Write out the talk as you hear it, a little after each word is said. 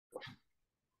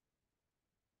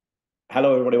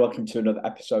Hello, everybody. Welcome to another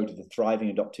episode of the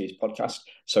Thriving Adoptees podcast.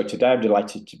 So today I'm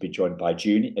delighted to be joined by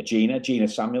Gina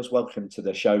Samuels. Welcome to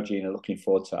the show, Gina. Looking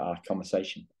forward to our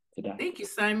conversation today. Thank you,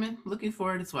 Simon. Looking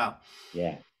forward as well.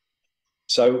 Yeah.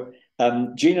 So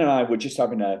Gina and I were just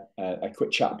having a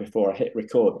quick chat before I hit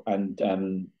record, and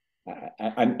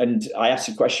I asked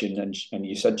a question, and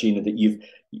you said, Gina, that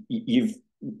you've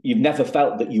never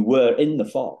felt that you were in the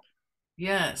fog.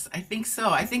 Yes, I think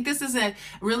so. I think this is a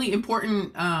really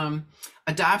important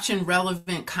adoption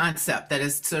relevant concept that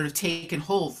has sort of taken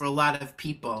hold for a lot of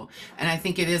people. And I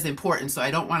think it is important. So I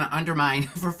don't want to undermine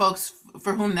for folks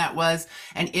for whom that was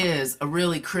and is a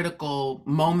really critical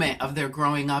moment of their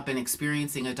growing up and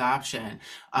experiencing adoption.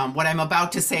 What I'm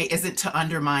about to say isn't to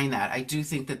undermine that. I do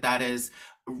think that that is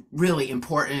really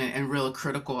important and really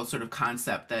critical sort of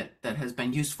concept that has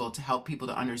been useful to help people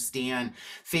to understand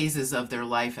phases of their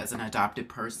life as an adopted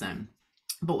person.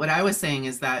 But what I was saying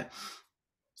is that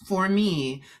for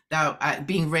me, that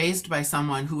being raised by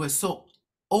someone who was so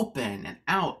open and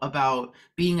out about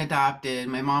being adopted,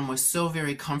 my mom was so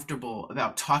very comfortable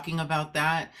about talking about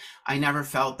that. I never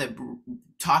felt that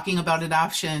talking about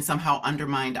adoption somehow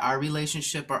undermined our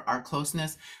relationship or our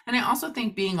closeness. And I also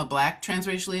think being a Black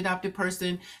transracially adopted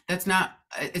person,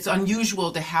 it's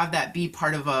unusual to have that be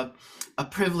part of a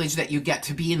privilege that you get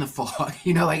to be in the fog.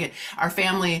 Our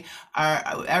family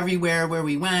are everywhere where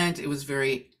we went. It was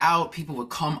very out. People would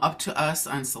come up to us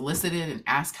unsolicited and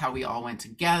ask how we all went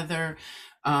together.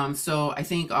 So I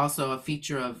think also a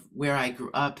feature of where I grew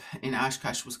up in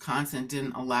Oshkosh, Wisconsin,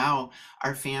 didn't allow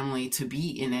our family to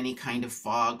be in any kind of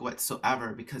fog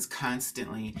whatsoever, because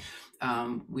constantly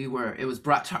it was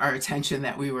brought to our attention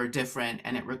that we were different,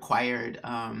 and it required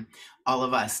all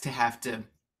of us to have to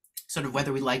sort of,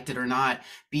 whether we liked it or not,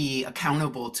 be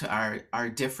accountable to our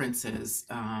differences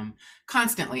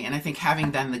constantly. And I think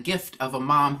having then the gift of a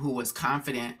mom who was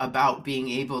confident about being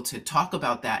able to talk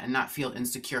about that and not feel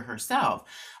insecure herself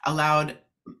allowed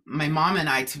my mom and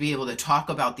I to be able to talk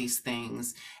about these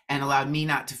things, and allowed me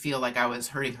not to feel like I was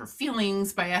hurting her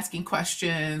feelings by asking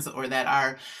questions, or that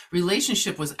our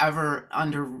relationship was ever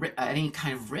under any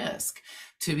kind of risk,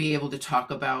 to be able to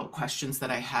talk about questions that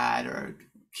I had, or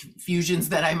confusions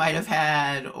that I might have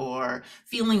had, or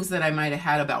feelings that I might have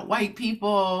had about white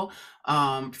people,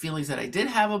 feelings that I did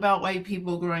have about white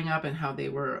people growing up, and how they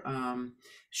were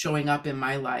showing up in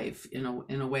my life in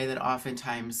a way that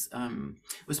oftentimes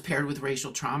was paired with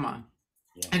racial trauma.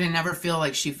 Yeah. And I never feel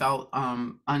like she felt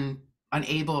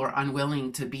unable or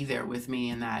unwilling to be there with me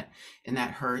in that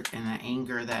hurt and that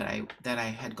anger that I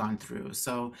had gone through.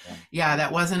 So yeah,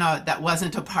 that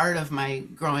wasn't a part of my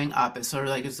growing up. It's sort of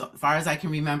like, as far as I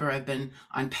can remember, I've been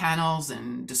on panels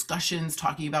and discussions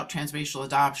talking about transracial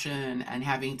adoption and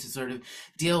having to sort of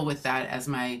deal with that as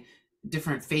my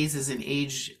different phases in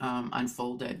age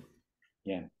unfolded.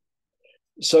 Yeah.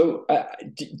 So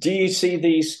do you see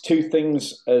these two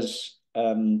things as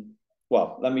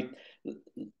well? Let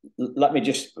me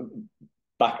just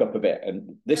back up a bit,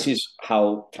 and this is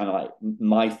how kind of like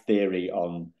my theory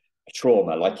on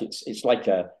trauma. Like it's like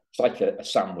a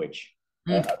sandwich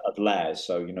of layers.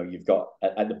 So you've got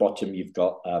at the bottom, you've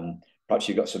got perhaps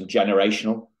you've got some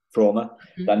generational trauma.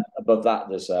 Mm-hmm. Then above that,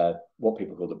 there's what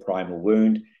people call the primal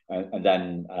wound, and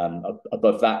then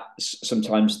above that,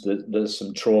 sometimes there's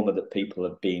some trauma that people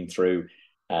have been through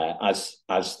as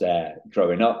they're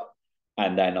growing up.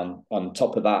 And then on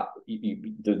top of that,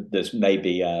 there's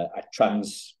maybe a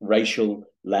transracial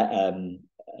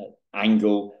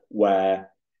angle where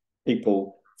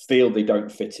people feel they don't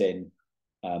fit in.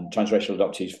 Transracial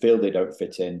adoptees feel they don't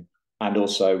fit in, and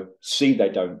also see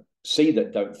that don't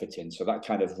fit in. So that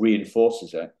kind of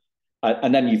reinforces it.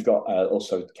 And then you've got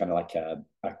also kind of like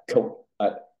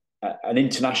an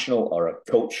international or a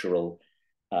cultural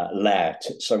layer.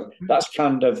 So that's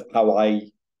kind of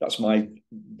that's my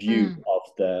view of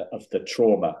the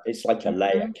trauma. It's like a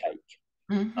layer cake.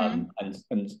 Mm-hmm.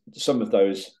 And some of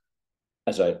those,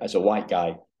 as a white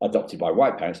guy adopted by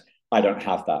white parents, I don't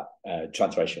have that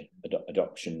transracial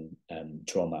adoption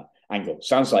trauma angle.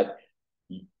 Sounds like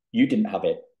you didn't have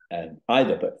it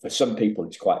either, but for some people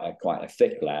it's quite a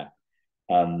thick layer.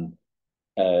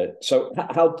 So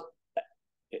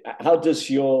how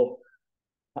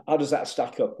does that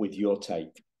stack up with your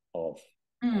take of?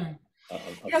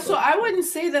 Yeah, so I wouldn't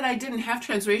say that I didn't have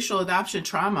transracial adoption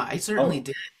trauma. I certainly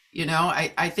did.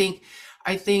 I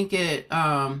think it,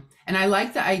 and I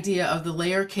like the idea of the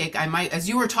layer cake. I might, as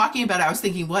you were talking about it, I was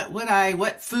thinking,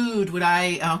 what food would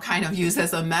I kind of use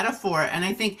as a metaphor? And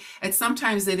I think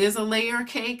sometimes it is a layer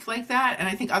cake like that. And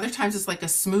I think other times it's like a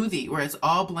smoothie where it's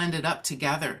all blended up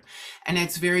together. And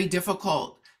it's very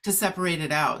difficult to separate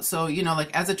it out. So, you know,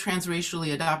 like as a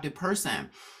transracially adopted person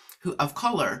who of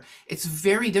color, it's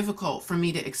very difficult for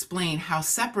me to explain how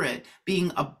separate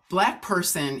being a Black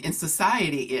person in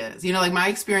society is. You know, like my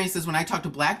experiences when I talk to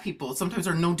Black people sometimes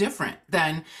are no different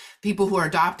than people who are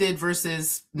adopted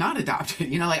versus not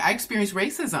adopted. You know, like I experience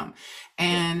racism,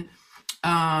 and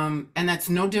that's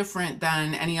no different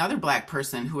than any other Black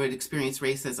person who would experience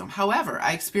racism. However,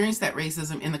 I experienced that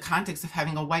racism in the context of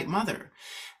having a white mother,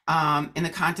 in the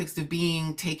context of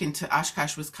being taken to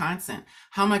Oshkosh, Wisconsin.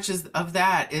 How much of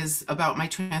that is about my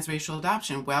transracial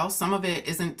adoption? Well, some of it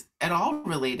isn't at all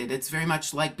related. It's very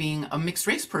much like being a mixed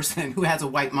race person who has a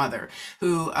white mother,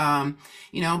 who,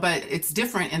 you know, but it's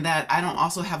different in that I don't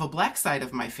also have a Black side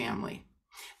of my family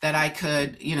that I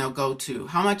could, you know, go to.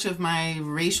 How much of my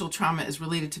racial trauma is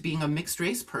related to being a mixed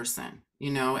race person, you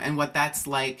know, and what that's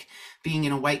like being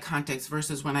in a white context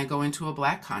versus when I go into a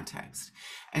Black context.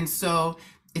 And so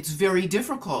it's very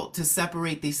difficult to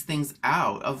separate these things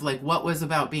out of like what was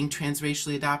about being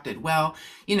transracially adopted. Well,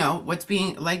 you know, what's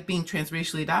being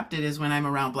transracially adopted is when I'm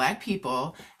around Black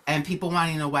people and people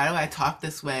wanting to know, why do I talk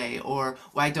this way? Or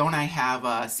why don't I have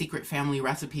a secret family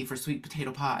recipe for sweet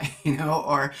potato pie? You know,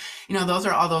 or, you know, those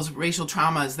are all those racial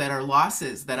traumas that are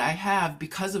losses that I have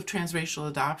because of transracial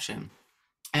adoption.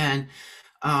 And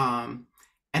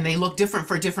they look different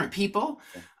for different people.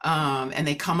 And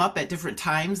they come up at different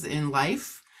times in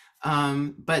life.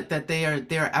 But that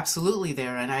they're absolutely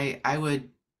there. And I would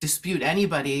dispute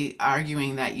anybody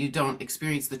arguing that you don't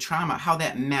experience the trauma. How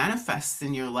that manifests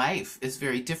in your life is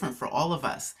very different for all of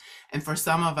us. And for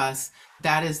some of us,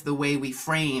 that is the way we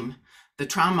frame the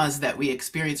traumas that we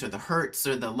experience, or the hurts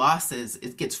or the losses.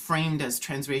 It gets framed as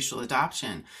transracial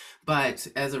adoption. But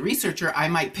as a researcher, I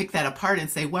might pick that apart and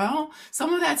say, well,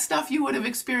 some of that stuff you would have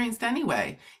experienced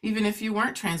anyway, even if you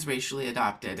weren't transracially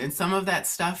adopted. And some of that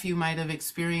stuff you might have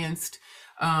experienced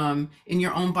in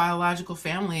your own biological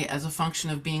family as a function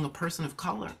of being a person of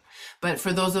color. But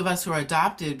for those of us who are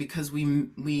adopted, because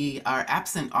we are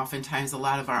absent oftentimes a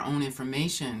lot of our own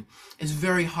information, it's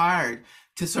very hard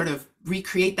to sort of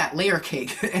recreate that layer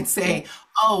cake and say,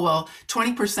 oh, well,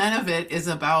 20% of it is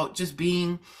about just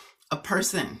being a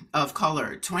person of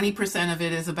color. 20% of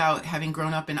it is about having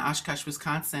grown up in Oshkosh,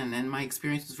 Wisconsin, and my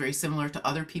experience was very similar to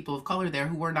other people of color there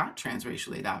who were not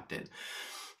transracially adopted.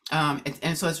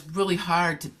 And so it's really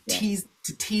hard to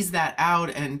tease that out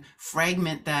and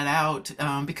fragment that out,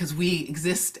 because we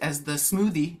exist as the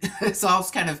smoothie. It's all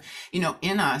kind of, you know,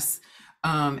 in us.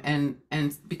 And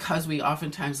because we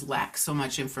oftentimes lack so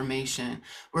much information,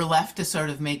 we're left to sort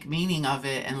of make meaning of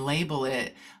it and label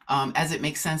it as it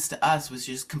makes sense to us, which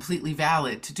is completely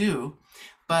valid to do.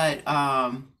 But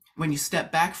when you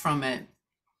step back from it,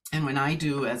 and when I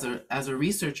do as a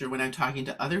researcher, when I'm talking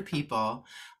to other people,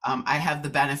 I have the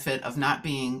benefit of not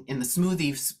being in the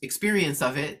smoothie experience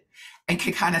of it, and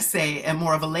can kind of say, and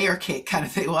more of a layer cake kind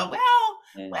of thing. Well,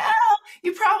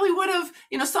 you probably would have,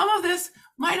 you know, some of this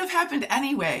might have happened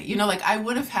anyway. You know, like I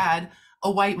would have had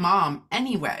a white mom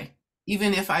anyway,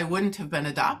 even if I wouldn't have been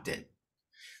adopted.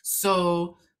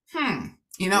 So,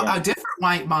 you know, a different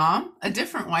white mom,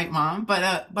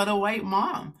 but a white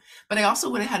mom. But I also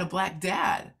would have had a Black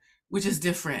dad, which is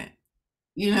different,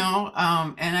 you know,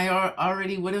 and I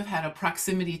already would have had a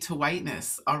proximity to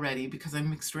whiteness already because I'm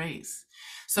mixed race.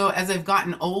 So as I've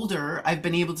gotten older, I've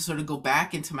been able to sort of go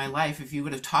back into my life. If you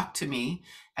would have talked to me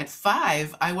at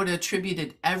 5, I would have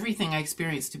attributed everything I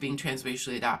experienced to being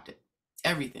transracially adopted,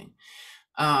 everything.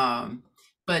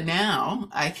 But now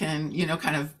I can, you know,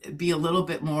 kind of be a little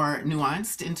bit more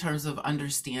nuanced in terms of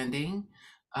understanding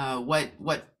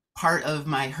what part of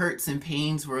my hurts and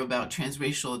pains were about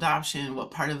transracial adoption,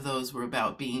 what part of those were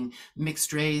about being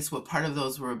mixed race, what part of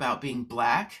those were about being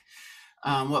Black.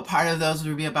 What part of those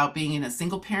would be about being in a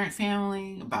single parent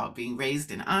family, about being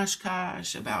raised in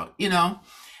Oshkosh, about, you know.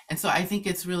 And so I think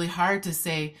it's really hard to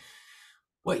say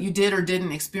what you did or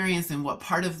didn't experience and what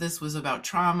part of this was about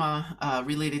trauma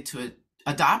related to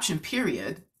adoption,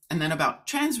 period, and then about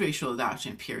transracial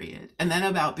adoption, period, and then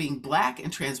about being Black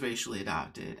and transracially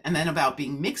adopted, and then about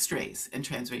being mixed race and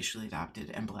transracially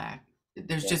adopted and Black.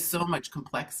 There's just so much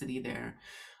complexity there.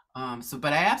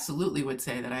 But I absolutely would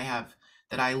say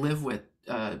that I live with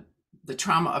the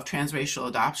trauma of transracial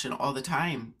adoption all the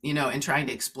time, you know, and trying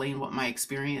to explain what my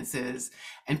experience is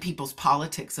and people's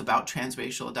politics about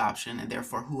transracial adoption, and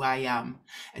therefore who I am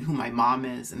and who my mom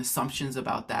is, and assumptions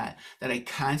about that I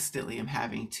constantly am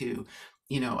having to,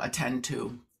 you know, attend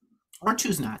to or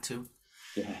choose not to.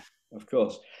 Yeah, of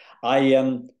course. I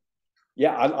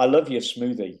love your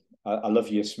smoothie. I love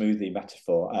your smoothie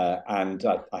metaphor, and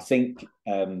I think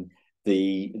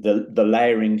the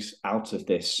layerings out of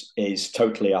this is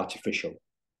totally artificial.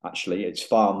 Actually, it's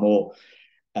far more.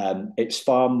 It's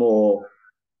far more.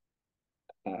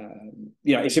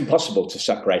 It's impossible to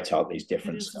separate out these It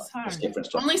different is. stuff. It's This hard. different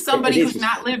stuff. Only It somebody who's is.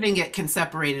 not living it can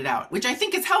separate it out, which I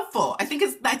think is helpful. I think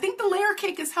the layer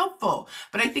cake is helpful,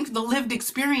 but I think the lived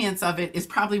experience of it is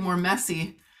probably more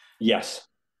messy. Yes,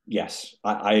 yes,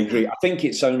 I agree. I think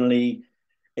it's only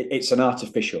it's an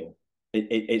artificial.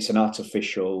 It's an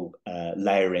artificial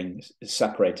layering,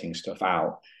 separating stuff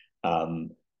out,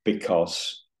 um,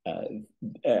 because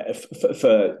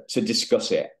for to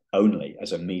discuss it only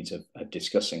as a means of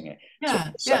discussing it, to Yeah,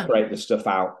 yeah. separate the stuff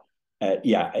out.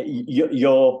 Yeah,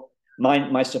 your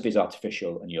my stuff is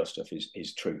artificial, and your stuff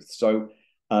is truth. So,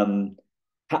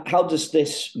 how does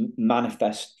this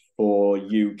manifest for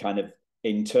you, kind of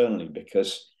internally?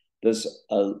 Because there's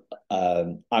a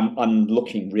I'm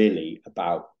looking really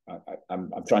about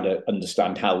I'm trying to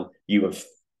understand how you have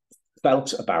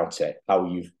felt about it, how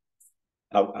you've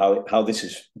how this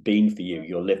has been for you,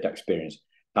 your lived experience.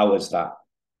 How has that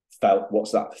felt?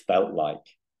 What's that felt like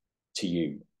to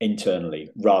you internally,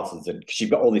 rather than, because you've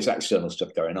got all this external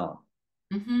stuff going on.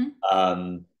 Hmm.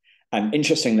 Um, and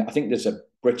interesting, I think there's a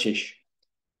British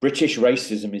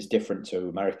racism is different to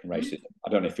American Hmm. racism. I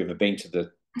don't know if you've ever been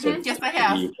to Hmm. Yes, I the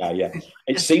have. UK. Yeah, it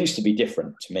Yes. seems to be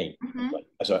different to me, Hmm.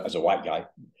 as a white guy.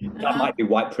 That Uh-huh. might be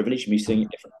white privilege, me seeing it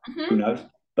different. Who Hmm. knows?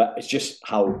 But it's just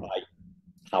how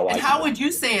And I how see would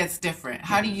you say it's different?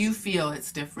 How do you feel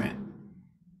it's different?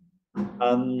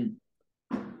 it.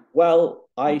 Well,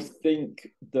 I think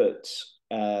that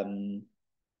um,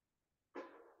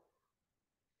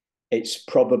 it's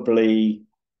probably,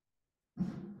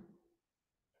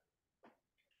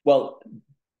 well,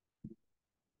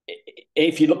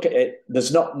 if you look at it,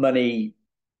 there's not many.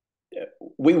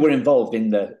 We were involved in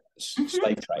the Hmm.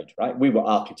 slave trade, right? We were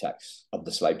architects of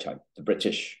the slave trade. The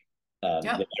British, the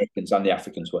Yep. Americans, and the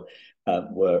Africans were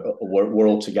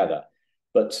all together.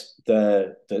 But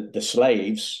the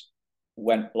slaves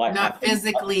went, like, I Not think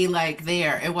physically like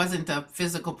there. It wasn't a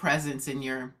physical presence in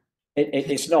your it's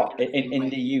history not in the same in way.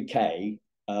 the UK.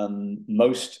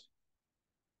 Most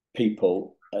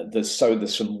people, there's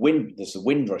the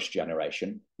Windrush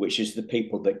generation, which is the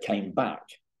people that came back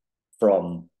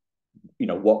from,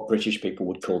 what British people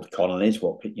would call the colonies,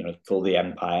 what call the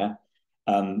empire.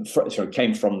 So it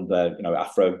came from the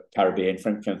Afro Caribbean,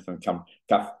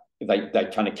 they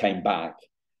kind of came back,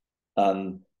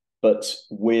 but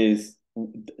with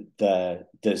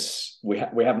we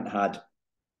haven't had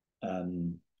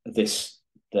this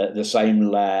the same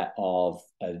layer of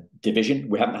division.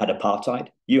 We haven't had apartheid.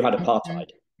 You had Hmm. apartheid.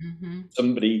 Hmm.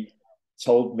 Somebody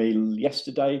told me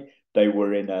yesterday they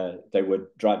were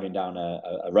driving down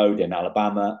a road in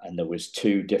Alabama, and there was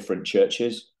two different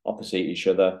churches opposite each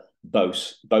other,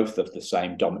 both of the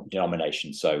same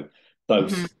denomination. So Hmm.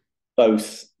 both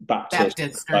both Baptist,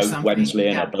 Baptist or both something.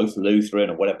 Wesleyan, or Yeah. both Lutheran,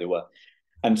 or whatever they were.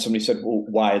 And somebody said, "Well,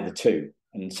 why are the two?"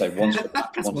 And say, "One's for black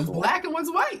and Because one's one's for white." black and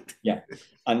one's white. Yeah,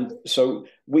 and so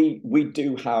we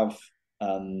do have,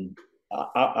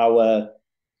 our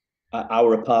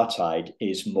apartheid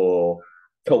is more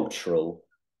cultural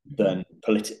Hmm. than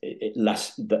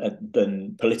less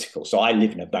than political. So I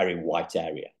live in a very white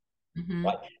area. Hmm.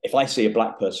 Right? If I see a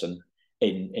black person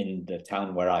in the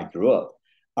town where I grew up,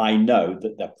 I know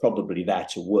that they're probably there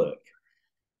to work,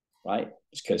 right?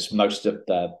 Because most of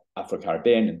the Afro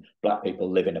Caribbean and black people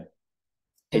live In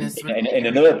a certain in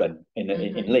an area. urban in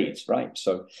Hmm. Leeds, right?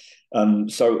 So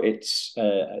it's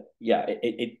yeah,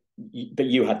 but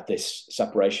you had this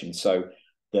separation. So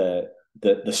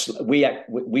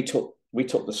we took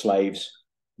the slaves,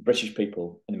 British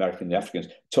people and American, the Africans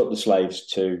took the slaves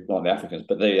to, not the Africans,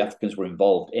 but the Africans were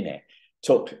involved in it.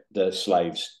 Took the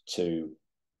slaves to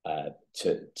do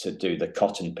the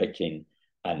cotton picking,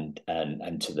 and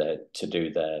to do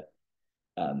the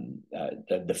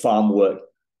farm work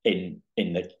in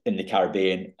the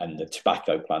Caribbean, and the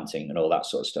tobacco planting and all that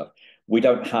sort of stuff. We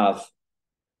don't have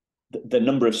the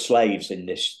number of slaves in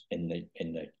this in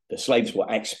the slaves were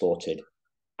exported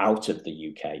out of the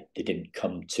UK. They didn't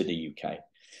come to the UK.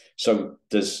 So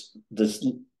there's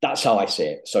that's how I see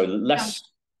it. So Yeah.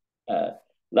 uh,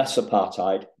 less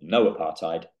apartheid, no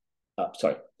apartheid.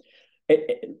 Sorry, it,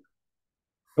 it,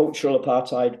 cultural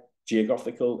apartheid,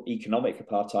 geographical, economic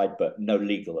apartheid, but no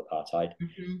legal apartheid.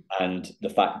 Hmm. And the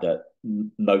fact that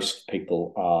most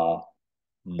people are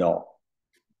not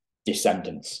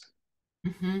descendants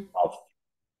Hmm. of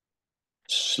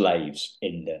slaves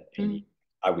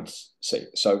I would say.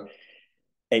 So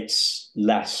it's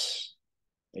less,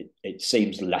 it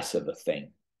seems less of a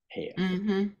thing here.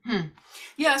 Hmm. Hmm.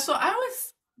 Yeah, so I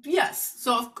was, yes.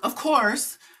 So of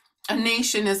course, a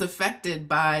nation is affected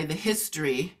by the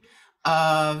history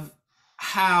of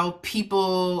how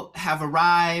people have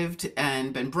arrived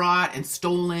and been brought and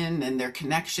stolen and their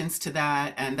connections to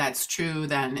that. And that's true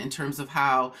then in terms of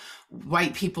how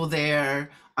white people there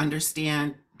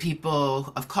understand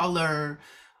people of color,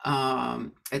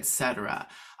 etc.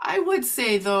 I would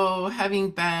say though,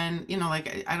 having been,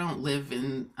 like I don't live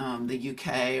in the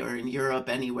UK or in Europe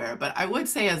anywhere, but I would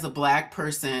say as a Black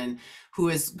person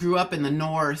who grew up in the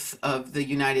north of the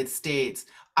United States,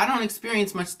 I don't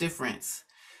experience much difference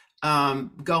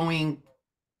going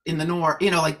in the north,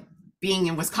 like being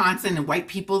in Wisconsin and white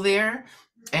people there,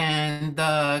 and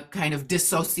the kind of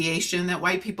dissociation that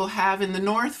white people have in the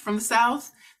north from the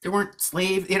south. There weren't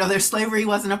slaves, their slavery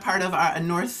wasn't a part of our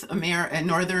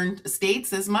northern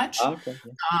states as much. Okay.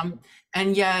 Um,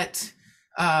 and yet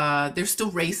there's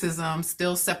still racism,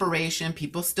 still separation.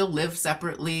 People still live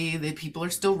separately. The people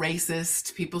are still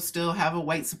racist. People still have a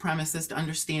white supremacist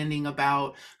understanding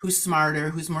about who's smarter,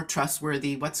 who's more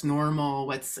trustworthy, what's normal,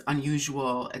 what's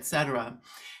unusual, etc.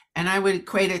 And I would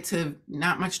equate it to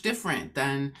not much different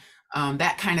than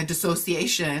that kind of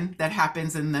dissociation that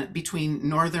happens between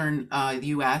northern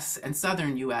U.S. and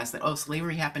southern U.S. That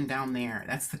slavery happened down there.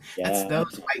 That's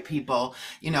those white people.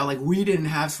 Like we didn't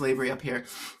have slavery up here.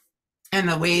 And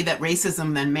the way that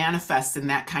racism then manifests in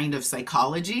that kind of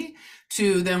psychology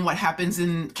to then what happens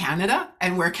in Canada,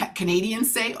 and where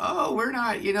Canadians say, oh, we're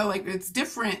not, like it's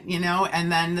different, and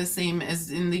then the same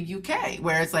as in the UK,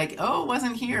 where it's like, oh, it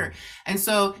wasn't here. And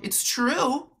so it's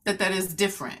true that is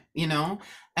different,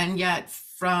 and yet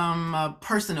from a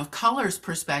person of color's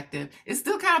perspective, it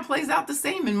still kind of plays out the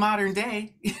same in modern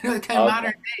day,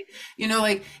 modern day,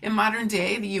 like in modern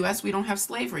day, the US, we don't have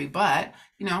slavery, but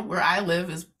where I live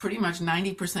is pretty much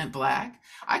 90% Black.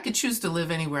 I could choose to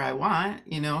live anywhere I want,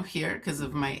 here because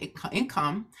of my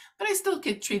income, but I still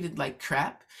get treated like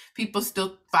crap. People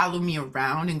still follow me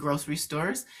around in grocery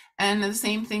stores. And the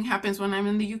same thing happens when I'm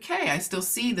in the UK. I still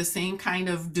see the same kind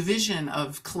of division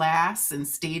of class and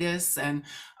status and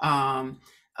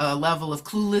a level of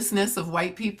cluelessness of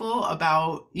white people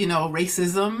about,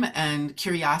 racism, and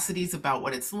curiosities about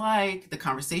what it's like. The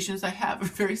conversations I have are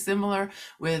very similar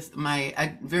with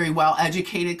my very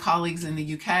well-educated colleagues in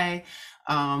the UK,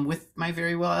 with my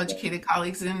very well-educated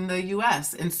colleagues in the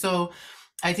US. And so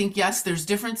I think, yes, there's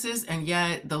differences, and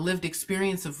yet the lived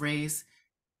experience of race,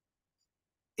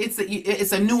 it's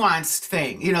a nuanced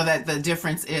thing, that the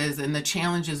difference is, and the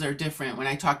challenges are different. When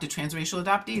I talk to transracial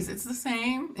adoptees, it's the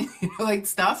same, like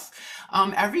stuff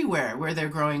everywhere where they're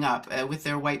growing up with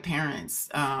their white parents.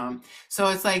 So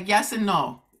it's like yes and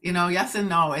no, yes and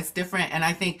no. It's different, and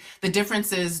I think the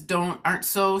differences aren't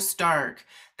so stark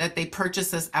that they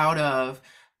purchase us out of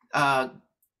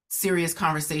serious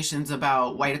conversations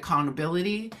about white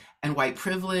accountability and white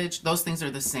privilege. Those things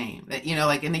are the same. That,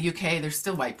 like in the UK, there's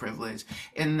still white privilege.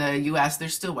 In the US,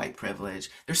 there's still white privilege.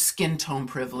 There's skin tone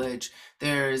privilege.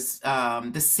 There's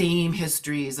the same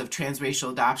histories of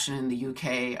transracial adoption in the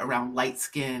UK around light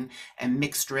skin and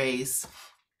mixed race.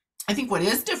 I think what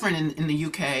is different in the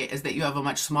UK is that you have a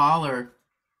much smaller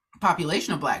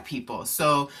population of Black people.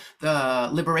 So the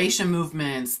liberation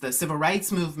movements, the civil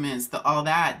rights movements, all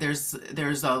that,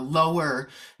 there's a lower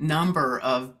number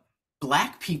of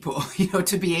Black people,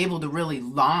 to be able to really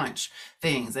launch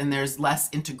things. And there's less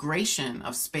integration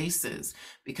of spaces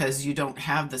because you don't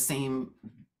have the same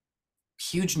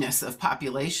hugeness of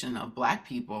population of Black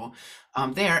people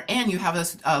there, and you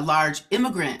have a large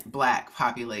immigrant Black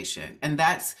population, and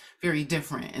that's very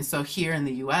different. And so here in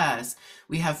the US,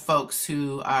 we have folks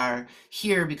who are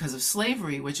here because of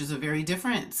slavery, which is a very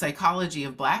different psychology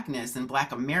of Blackness and Black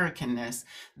Americanness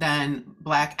than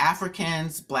Black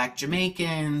Africans, Black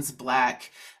Jamaicans,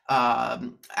 Black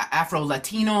Afro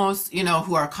Latinos,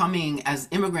 who are coming as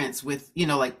immigrants with,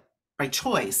 like by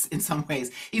choice in some ways,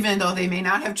 even though they may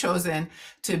not have chosen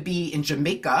to be in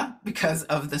Jamaica because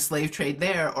of the slave trade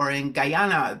there, or in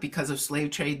Guyana because of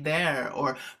slave trade there,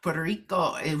 or Puerto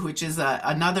Rico, which is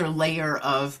another layer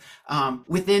of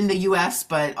within the US,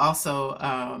 but also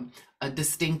a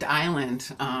distinct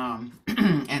island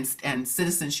and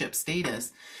citizenship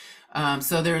status.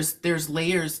 So there's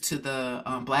layers to the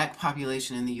Black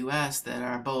population in the US that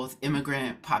are both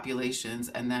immigrant populations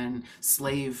and then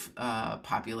slave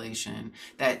population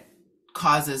that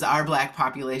causes our Black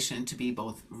population to be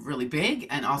both really big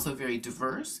and also very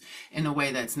diverse in a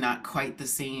way that's not quite the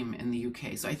same in the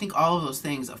UK. So I think all of those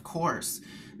things, of course,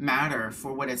 matter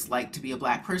for what it's like to be a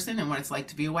Black person and what it's like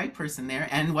to be a white person there,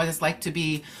 and what it's like to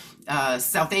be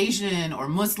South Asian or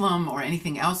Muslim or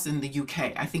anything else in the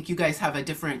UK. I think you guys have a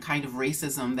different kind of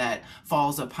racism that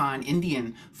falls upon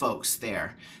Indian folks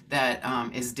there that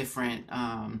is different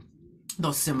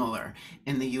though similar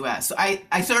in the US. So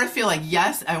I sort of feel like,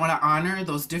 yes, I want to honor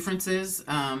those differences.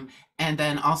 And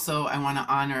then also I want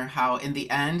to honor how in the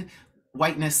end,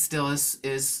 whiteness still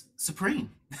is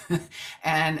supreme.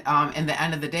 And in the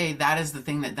end of the day, that is the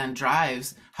thing that then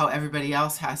drives how everybody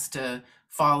else has to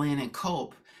fall in and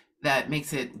cope. That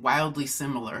makes it wildly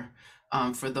similar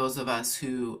for those of us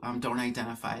who don't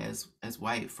identify as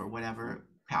white for whatever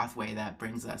pathway that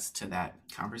brings us to that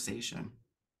conversation.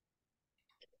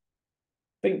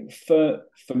 I think for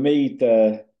me,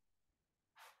 the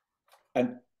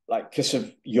and like because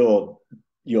of your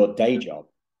day job,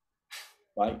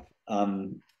 right?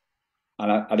 And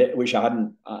which I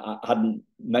hadn't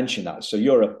mentioned that. So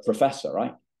you're a professor,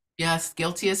 right? Yes,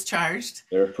 guilty as charged.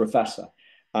 You're a professor,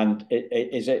 and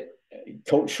is it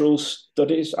cultural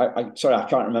studies? Sorry, I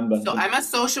can't remember So I'm a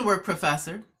social work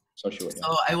professor. social work. Yeah.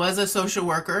 So I was a social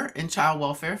worker in child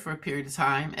welfare for a period of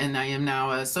time, and I am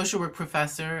now a social work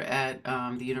professor at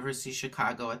the University of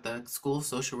Chicago at the School of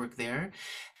Social Work there.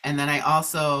 And then I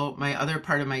also, my other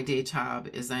part of my day job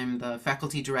is I'm the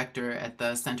faculty director at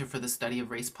the Center for the Study of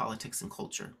Race, Politics, and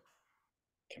Culture.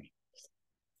 Okay.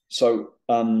 So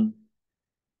for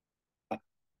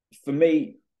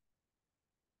me,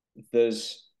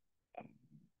 there's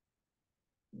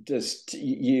there's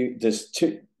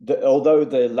two. Although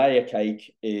the layer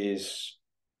cake is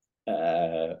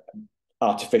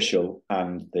artificial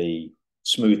and the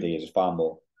smoothie is far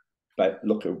more, but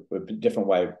look at a different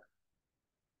way,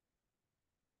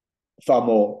 far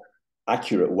more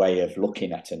accurate way of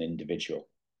looking at an individual.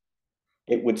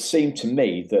 It would seem to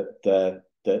me that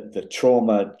the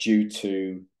trauma due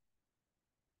to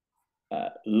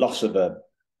loss of a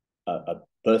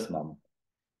birth mum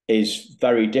is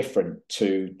very different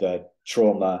to the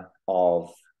trauma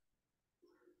of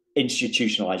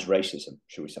institutionalized racism,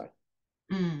 should we say,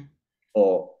 Mm.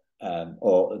 or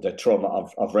the trauma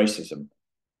of racism,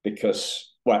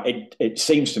 because well, it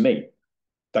seems to me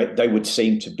they would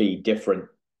seem to be different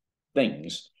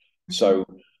things. Mhm. So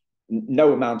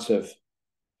no amount of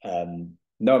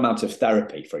no amount of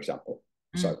therapy, for example.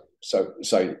 Mm.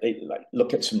 Like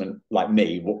look at someone like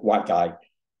me, white guy,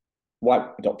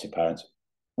 white adopted parents,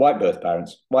 white birth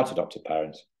parents, white adopted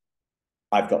parents.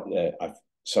 I've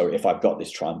so if I've got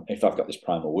this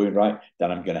primal wound, right,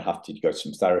 then I'm going to have to go to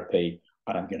some therapy,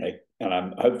 and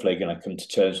I'm hopefully going to come to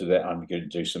terms with it. I'm going to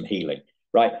do some healing,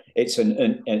 right? It's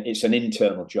an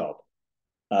internal job.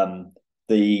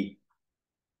 The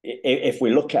If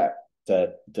we look at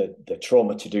the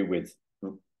trauma to do with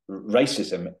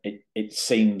racism, it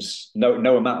seems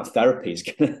no amount of therapy is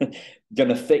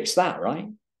gonna fix that, right?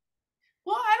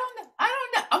 Well, I don't know. I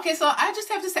don't know. Okay, so I just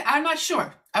have to say I'm not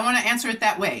sure. I want to answer it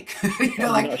that way. Oh, you're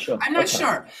Like not sure. I'm not Okay,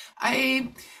 sure.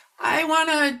 I I want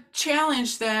to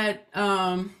challenge that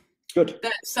good.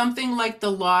 that something like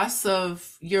the loss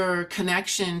of your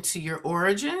connection to your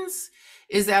origins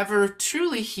is ever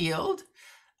truly healed.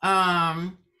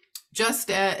 Um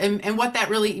and what that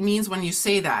really means when you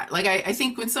say that. Like I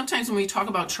think sometimes when we talk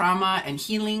about trauma and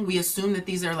healing, we assume that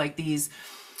these are like these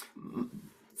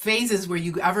phases where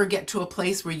you ever get to a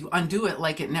place where you undo it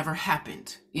like it never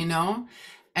happened, you know?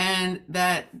 And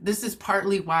that this is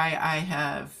partly why I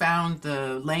have found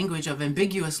the language of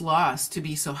ambiguous loss to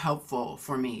be so helpful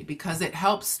for me, because it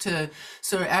helps to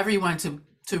sort of everyone to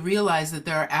realize that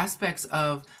there are aspects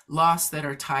of loss that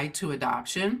are tied to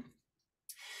adoption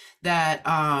that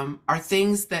are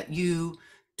things that you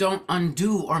don't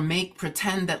undo or make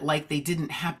pretend that like they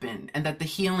didn't happen, and that the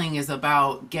healing is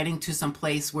about getting to some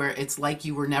place where it's like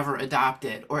you were never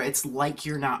adopted, or it's like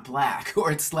you're not black,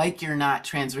 or it's like you're not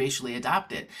transracially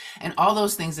adopted. And all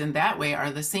those things in that way are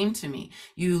the same to me.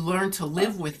 You learn to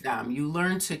live with them, you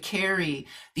learn to carry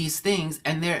these things,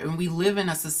 and we live in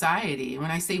a society.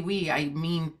 When I say we,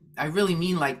 I really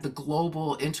mean like the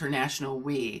global international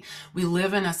we. We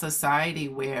live in a society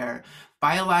where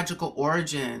biological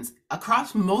origins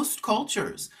across most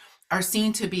cultures are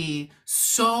seen to be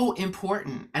so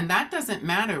important. And that doesn't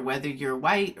matter whether you're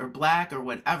white or black or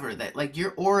whatever, that like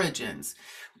your origins,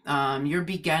 your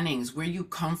beginnings, where you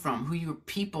come from, who your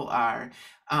people are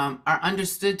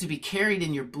understood to be carried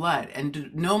in your blood.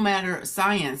 And no matter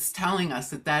science telling us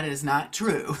that that is not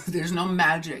true, there's no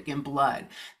magic in blood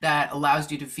that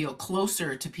allows you to feel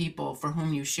closer to people for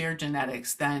whom you share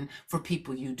genetics than for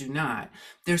people you do not.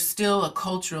 There's still a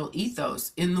cultural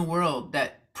ethos in the world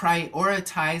that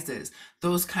prioritizes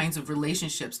those kinds of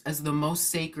relationships as the most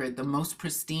sacred, the most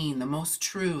pristine, the most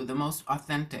true, the most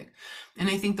authentic. And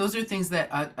I think those are things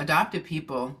that adopted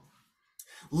people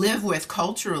live with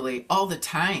culturally all the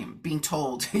time, being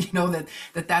told, that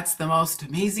that's the most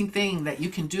amazing thing that you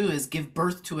can do is give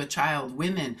birth to a child.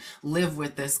 Women live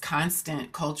with this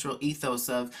constant cultural ethos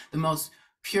of the most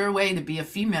pure way to be a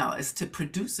female is to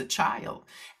produce a child,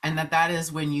 and that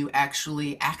is when you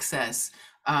actually access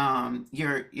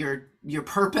your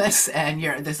purpose and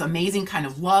your this amazing kind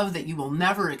of love that you will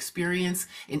never experience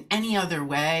in any other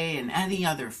way, in any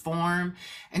other form.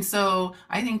 And so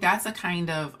I think that's a kind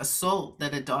of assault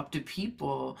that adopted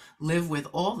people live with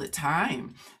all the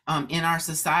time, in our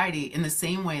society, in the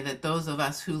same way that those of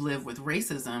us who live with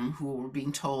racism, who were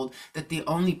being told that the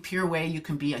only pure way you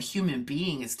can be a human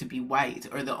being is to be white,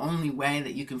 or the only way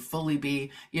that you can fully be,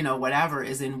 whatever,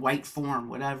 is in white form,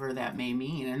 whatever that may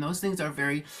mean. And those things are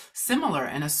very similar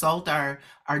and assault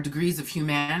our degrees of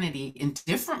humanity in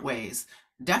different ways,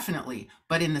 definitely,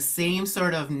 but in the same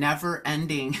sort of never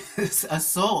ending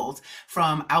assault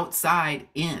from outside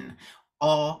in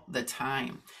all the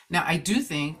time. Now, I do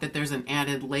think that there's an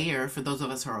added layer for those of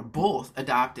us who are both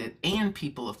adopted and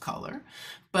people of color,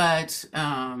 but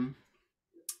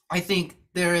I think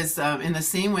there is, in the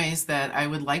same ways that I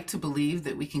would like to believe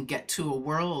that we can get to a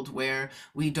world where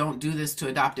we don't do this to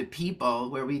adopted people,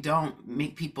 where we don't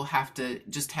make people have to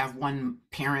just have one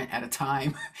parent at a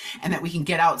time, and that we can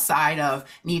get outside of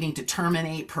needing to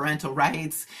terminate parental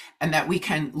rights, and that we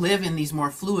can live in these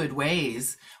more fluid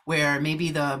ways where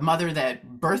maybe the mother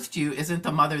that birthed you isn't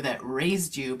the mother that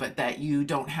raised you, but that you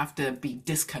don't have to be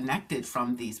disconnected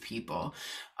from these people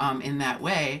in that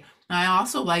way. I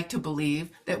also like to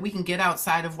believe that we can get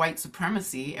outside of white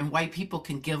supremacy, and white people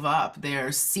can give up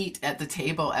their seat at the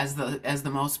table as the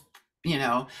most,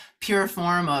 pure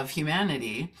form of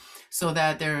humanity, so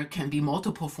that there can be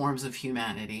multiple forms of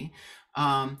humanity.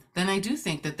 Then I do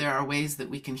think that there are ways that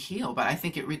we can heal, but I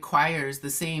think it requires the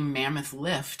same mammoth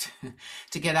lift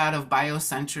to get out of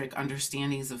biocentric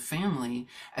understandings of family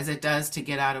as it does to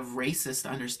get out of racist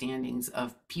understandings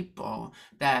of people,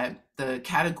 that the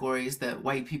categories that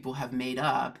white people have made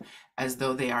up as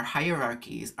though they are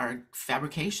hierarchies are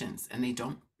fabrications, and they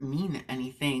don't mean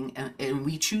anything, and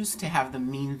we choose to have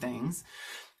them mean things,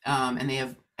 and they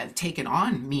have taken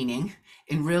on meaning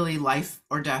in really life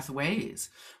or death ways,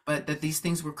 but that these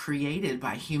things were created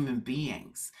by human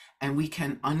beings, and we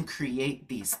can uncreate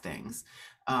these things,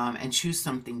 and choose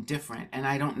something different. And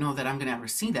I don't know that I'm going to ever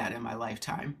see that in my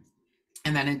lifetime.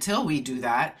 And then until we do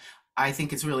that, I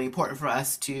think it's really important for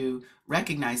us to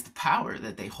recognize the power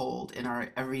that they hold in our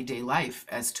everyday life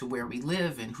as to where we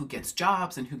live, and who gets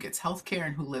jobs, and who gets healthcare,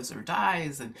 and who lives or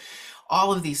dies, and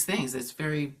all of these things. It's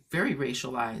very, very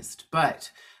racialized.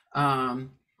 But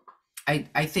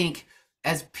I think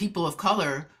as people of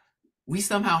color, we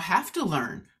somehow have to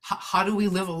learn how do we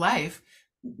live a life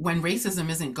when racism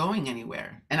isn't going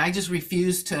anywhere. And I just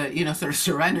refuse to, sort of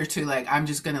surrender to, like, I'm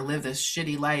just going to live this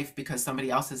shitty life because somebody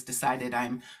else has decided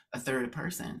I'm a third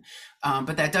person.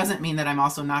 But that doesn't mean that I'm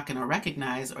also not going to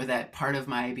recognize, or that part of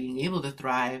my being able to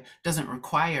thrive doesn't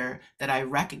require that I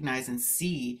recognize and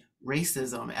see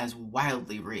racism as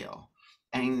wildly real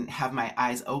and have my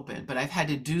eyes open. But I've had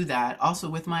to do that also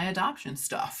with my adoption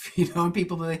stuff, and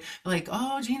people be like,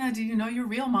 oh, Gina, do you know your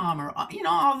real mom? Or,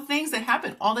 all the things that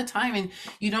happen all the time. And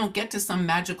you don't get to some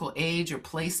magical age or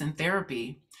place in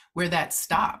therapy where that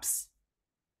stops.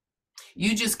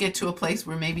 You just get to a place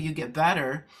where maybe you get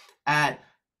better at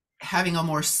having a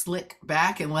more slick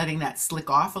back and letting that slick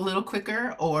off a little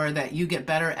quicker, or that you get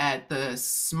better at the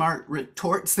smart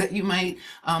retorts that you might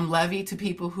levy to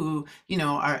people who,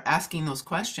 are asking those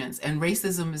questions. And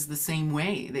racism is the same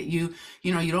way, that you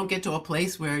don't get to a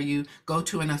place where you go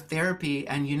to enough therapy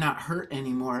and you're not hurt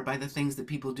anymore by the things that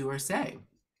people do or say.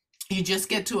 You just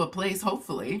get to a place,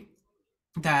 hopefully,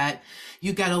 that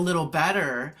you get a little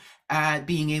better at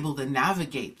being able to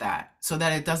navigate that, so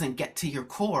that it doesn't get to your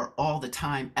core all the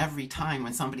time, every time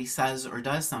when somebody says or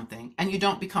does something, and you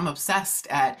don't become obsessed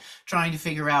at trying to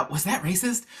figure out, was that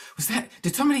racist?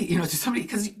 Did somebody,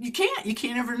 because you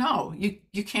can't ever know.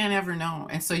 You can't ever know.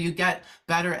 And so you get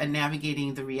better at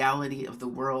navigating the reality of the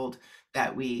world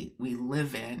that we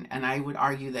live in. And I would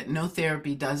argue that no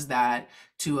therapy does that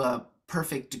to a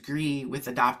perfect degree with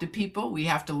adopted people. We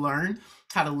have to learn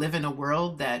how to live in a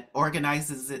world that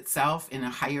organizes itself in a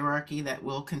hierarchy that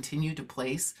will continue to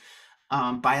place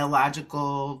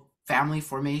biological family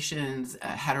formations,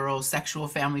 heterosexual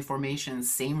family formations,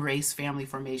 same race family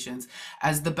formations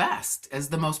as the best, as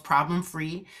the most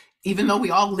problem-free, even though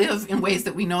we all live in ways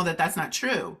that we know that that's not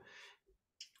true.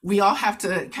 We all have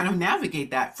to kind of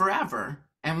navigate that forever.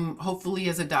 And hopefully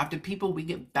as adopted people, we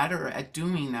get better at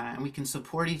doing that, and we can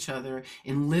support each other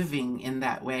in living in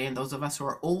that way. And those of us who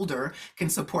are older can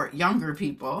support younger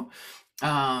people.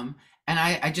 And And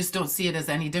I just don't see it as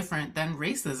any different than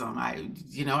racism.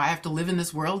 I have to live in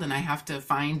this world and I have to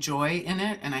find joy in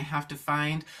it, and I have to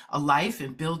find a life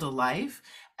and build a life,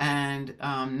 and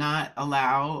not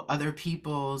allow other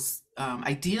people's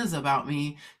ideas about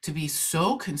me to be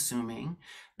so consuming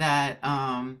that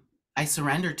I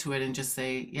surrender to it and just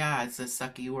say, yeah, it's a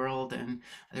sucky world and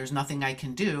there's nothing I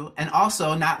can do. And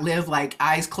also not live like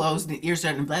eyes closed and ears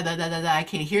shut and blah, blah, blah, blah, blah, I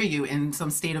can't hear you, in some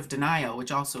state of denial,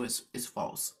 which also is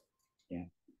false. Yeah.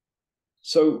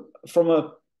 So from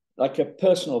a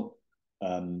personal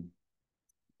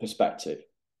perspective,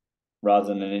 rather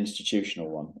than an institutional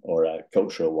one or a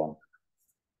cultural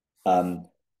one,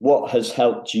 what has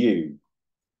helped you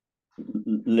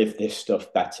live this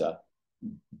stuff better,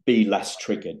 be less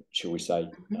triggered, shall we say,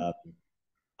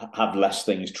 have less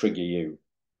things trigger you?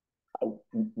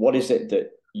 What is it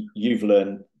that you've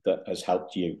learned that has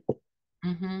helped you?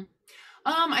 Mm-hmm.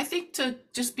 I think to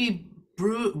just be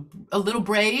a little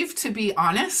brave, to be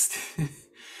honest,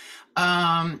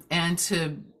 and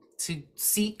to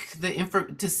seek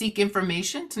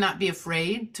information, to not be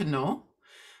afraid to know,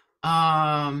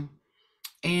 and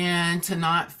to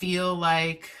not feel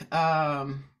like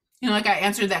like I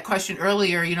answered that question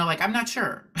earlier, like I'm not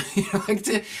sure, like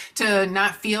to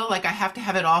not feel like I have to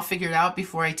have it all figured out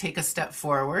before I take a step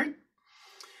forward.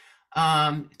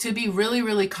 To be really,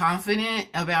 really confident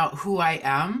about who I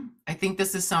am. I think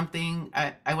this is something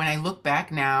when I look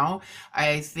back now,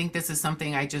 I think this is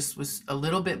something I just was a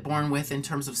little bit born with, in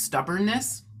terms of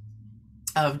stubbornness,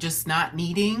 of just not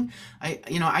needing.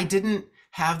 I didn't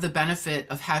have the benefit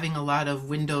of having a lot of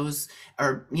windows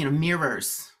or,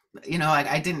 mirrors.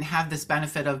 I didn't have this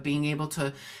benefit of being able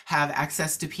to have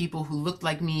access to people who looked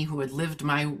like me, who had lived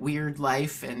my weird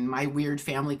life and my weird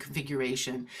family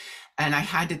configuration. And I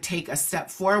had to take a step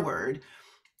forward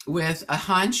with a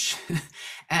hunch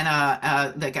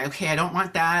and like, okay, I don't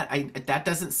want that. That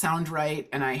doesn't sound right.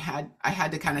 And I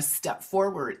had to kind of step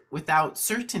forward without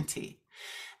certainty.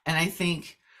 And I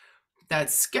think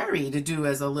that's scary to do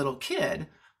as a little kid.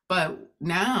 But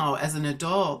now, as an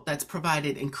adult, that's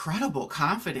provided incredible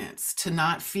confidence to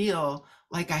not feel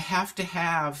like I have to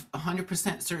have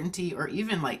 100% certainty, or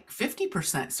even like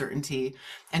 50% certainty,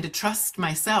 and to trust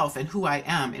myself and who I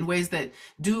am in ways that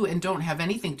do and don't have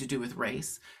anything to do with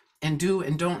race, and do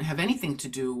and don't have anything to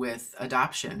do with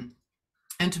adoption,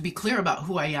 and to be clear about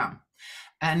who I am,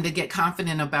 and to get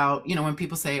confident about, when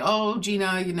people say, oh,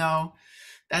 Gina,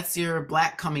 that's your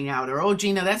black coming out, or, oh,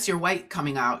 Gina, that's your white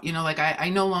coming out. Like I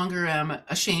no longer am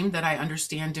ashamed that I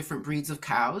understand different breeds of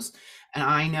cows, and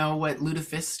I know what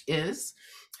lutefisk is,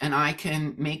 and I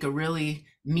can make a really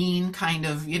mean kind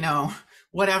of,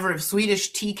 whatever,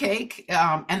 Swedish tea cake.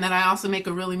 And then I also make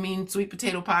a really mean sweet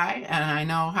potato pie, and I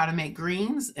know how to make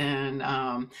greens and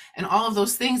all of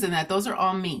those things, and that those are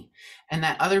all me, and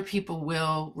that other people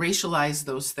will racialize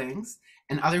those things,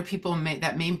 and other people may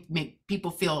make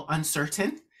people feel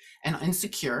uncertain and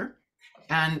insecure.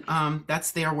 And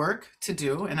that's their work to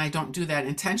do. And I don't do that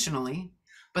intentionally,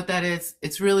 but that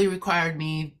it's really required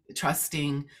me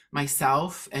trusting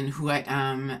myself and who I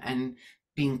am, and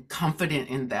being confident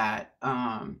in that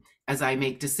as I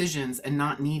make decisions, and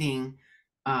not needing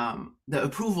the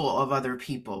approval of other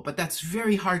people. But that's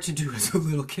very hard to do as a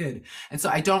little kid. And so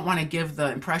I don't want to give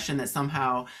the impression that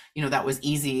somehow, that was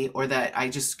easy, or that I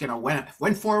just,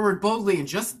 went forward boldly and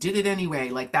just did it anyway.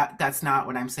 Like that's not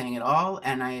what I'm saying at all.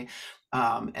 And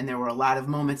and there were a lot of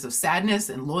moments of sadness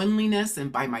and loneliness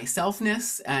and by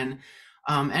myselfness, and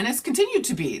it's continued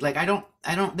to be like,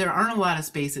 there aren't a lot of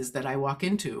spaces that I walk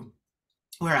into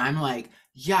where I'm like,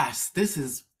 yes,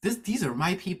 these are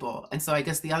my people. And so I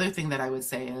guess the other thing that I would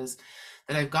say is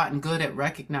that I've gotten good at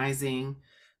recognizing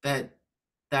that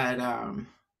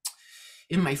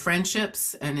in my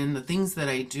friendships and in the things that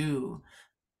I do,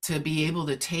 to be able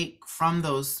to take from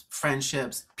those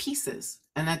friendships pieces,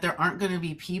 and that there aren't going to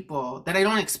be people that I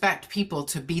don't expect people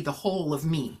to be the whole of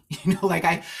me,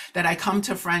 like that I come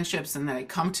to friendships and that I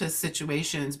come to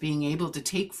situations being able to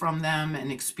take from them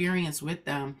and experience with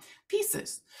them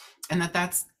pieces, and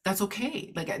that's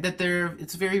okay. Like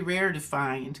it's very rare to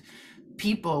find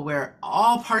people where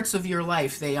all parts of your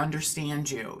life, they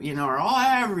understand you, or all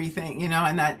everything,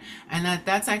 and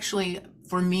that's actually,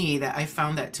 for me, that I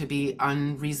found that to be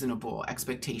unreasonable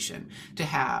expectation to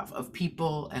have of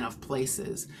people and of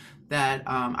places, that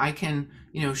I can,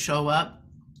 show up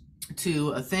to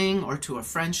a thing or to a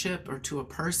friendship or to a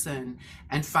person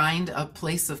and find a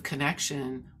place of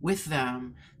connection with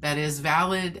them that is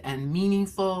valid and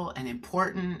meaningful and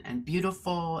important and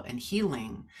beautiful and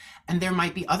healing. And there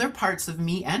might be other parts of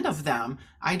me and of them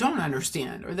I don't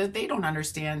understand, or that they don't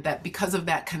understand, that because of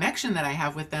that connection that I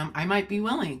have with them, I might be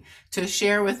willing to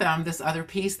share with them this other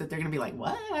piece that they're going to be like,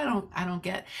 what? I don't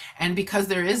get. And because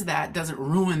there is that, doesn't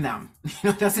ruin them.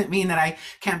 It doesn't mean that I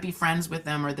can't be friends with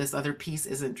them or this other piece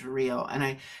isn't real.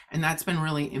 And that's been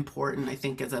really important. I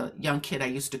think as a young kid, I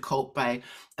used to cope by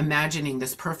imagining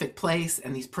this perfect place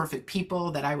and these perfect people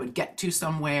that I would get to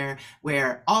somewhere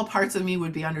where all parts of me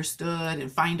would be understood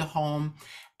and find a home.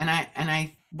 And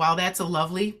I, while that's a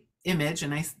lovely image,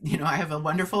 and I have a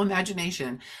wonderful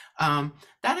imagination,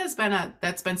 that's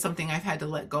been something I've had to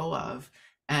let go of,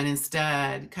 and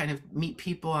instead kind of meet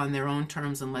people on their own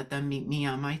terms and let them meet me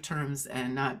on my terms,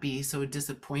 and not be so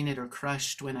disappointed or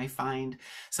crushed when I find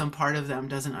some part of them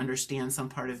doesn't understand some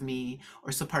part of me,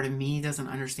 or some part of me doesn't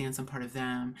understand some part of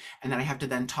them, and that I have to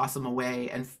then toss them away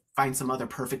and find some other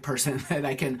perfect person that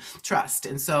I can trust.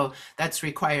 And so that's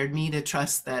required me to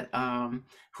trust that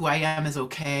who I am is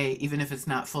okay, even if it's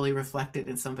not fully reflected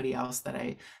in somebody else that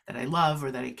I love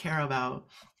or that I care about.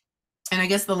 And I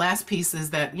guess the last piece is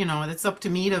that, it's up to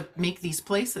me to make these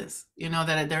places,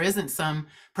 that there isn't some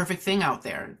perfect thing out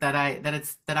there, that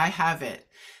I have it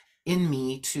in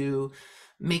me to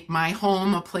make my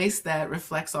home a place that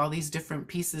reflects all these different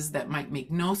pieces that might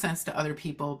make no sense to other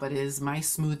people, but is my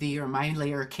smoothie or my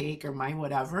layer cake or my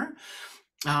whatever.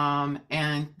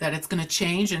 And that it's going to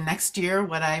change. And next year,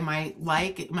 what I might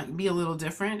like, it might be a little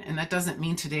different. And that doesn't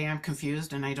mean today I'm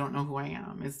confused and I don't know who I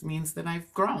am. It means that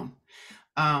I've grown.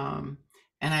 And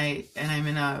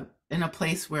I'm in a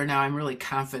place where now I'm really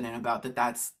confident about that.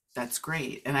 That's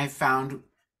great. And I found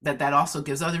that also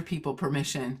gives other people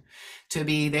permission to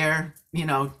be their,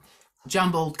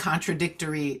 jumbled,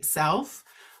 contradictory self.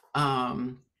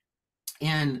 And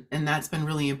that's been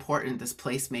really important, this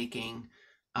placemaking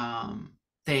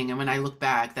thing. And when I look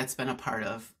back, that's been a part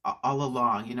of all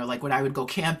along, like when I would go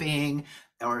camping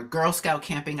or Girl Scout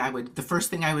camping, the first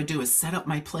thing I would do is set up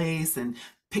my place and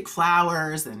pick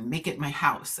flowers and make it my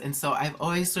house. And so I've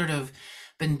always sort of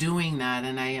been doing that.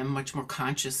 And I am much more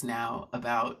conscious now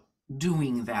about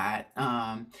doing that,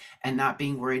 and not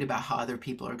being worried about how other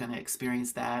people are going to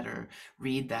experience that or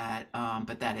read that,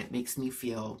 but that it makes me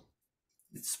feel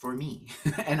it's for me.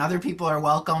 And other people are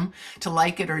welcome to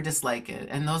like it or dislike it.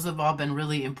 And those have all been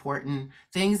really important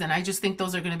things. And I just think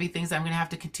those are going to be things I'm going to have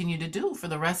to continue to do for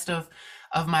the rest of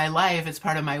my life. It's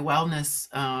part of my wellness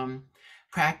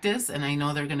practice. And I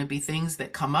know there are going to be things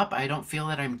that come up. I don't feel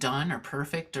that I'm done or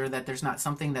perfect, or that there's not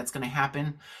something that's going to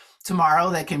happen tomorrow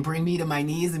that can bring me to my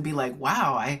knees and be like,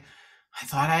 wow, I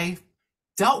thought I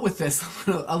dealt with this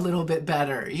a little bit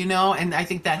better, and I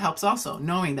think that helps also,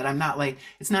 knowing that I'm not like,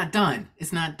 it's not done,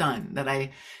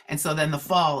 and so then the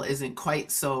fall isn't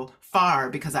quite so far,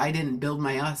 because I didn't build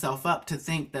myself up to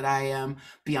think that I am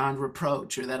beyond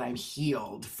reproach, or that I'm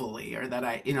healed fully, or that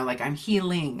I'm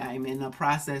healing, I'm in a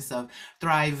process of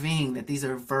thriving, that these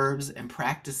are verbs and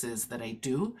practices that I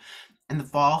do. And the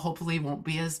fall hopefully won't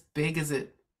be as big as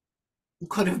it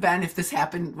could have been if this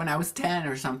happened when I was 10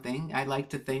 or something. I like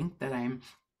to think that I'm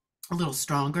a little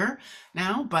stronger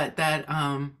now, but that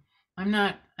I'm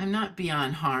not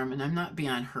beyond harm, and I'm not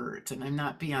beyond hurt, and I'm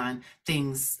not beyond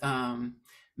things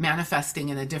manifesting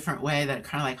in a different way that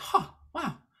kind of like,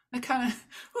 wow,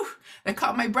 that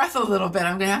caught my breath a little bit.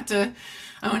 I'm gonna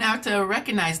have to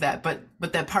recognize that, but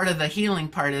that part of the healing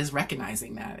part is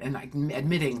recognizing that and like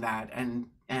admitting that and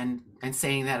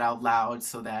saying that out loud,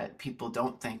 so that people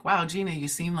don't think, wow, Gina, you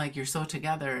seem like you're so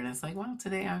together. And it's like, well,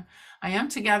 today I am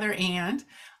together, and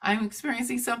I'm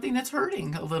experiencing something that's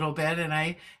hurting a little bit, and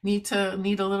I need a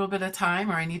little bit of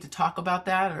time, or I need to talk about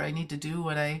that, or I need to do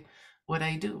what I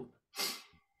do.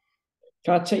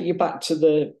 Can I take you back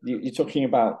to you're talking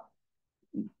about,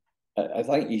 I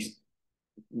think you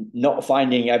not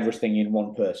finding everything in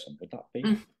one person. Would that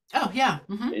be? Oh yeah.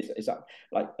 Mm-hmm. Is that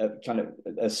like kind of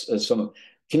as some?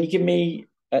 Can you give me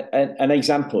an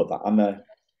example of that?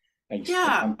 I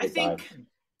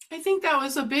think that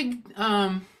was a big.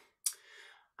 I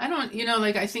don't,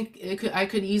 like I think I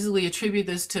could easily attribute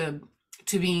this to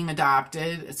being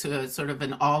adopted, to sort of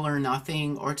an all or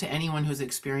nothing, or to anyone who's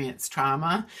experienced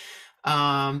trauma.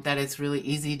 That it's really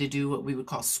easy to do what we would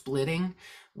call splitting,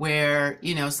 where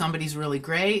somebody's really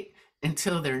great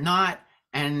until they're not,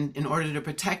 and in order to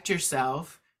protect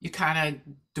yourself, you kind of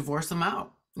divorce them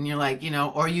out. And you're like,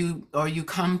 or you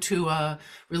come to a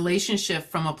relationship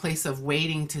from a place of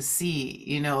waiting to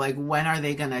see, like, when are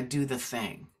they going to do the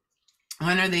thing?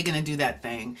 When are they going to do that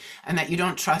thing? And that you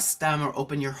don't trust them or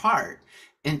open your heart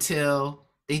until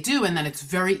they do. And then it's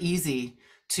very easy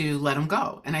to let them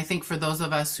go. And I think for those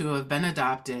of us who have been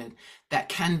adopted, that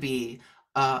can be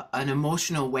an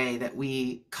emotional way that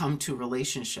we come to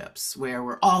relationships where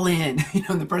we're all in,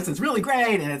 the person's really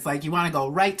great. And it's like, you want to go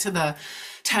right to the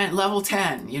level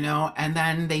 10, and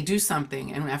then they do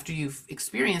something. And after you've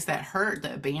experienced that hurt,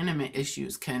 the abandonment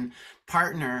issues can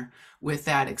partner with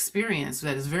that experience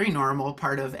that is very normal,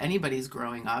 part of anybody's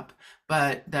growing up,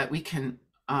 but that we can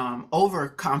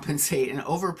overcompensate and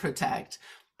overprotect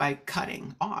by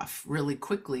cutting off really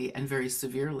quickly and very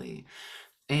severely.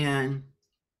 And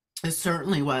it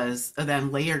certainly was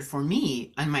then layered for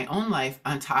me in my own life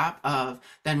on top of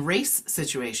then race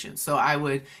situations. So I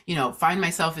would, find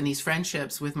myself in these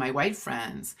friendships with my white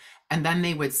friends, and then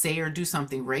they would say or do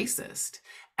something racist.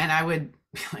 And I would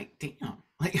be like, damn,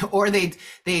 or they'd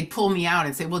pull me out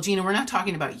and say, well, Gina, we're not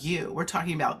talking about you. We're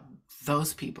talking about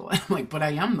those people. And I'm like, but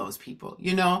I am those people,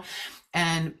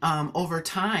 And over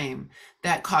time,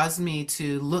 that caused me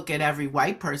to look at every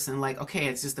white person like, okay,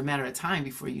 it's just a matter of time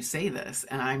before you say this,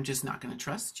 and I'm just not going to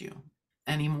trust you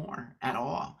anymore at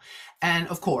all. And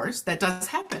of course, that does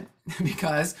happen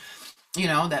because,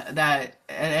 that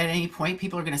at any point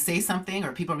people are going to say something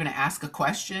or people are going to ask a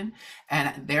question,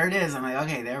 and there it is. I'm like,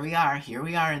 okay, there we are. Here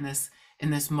we are in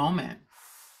this moment.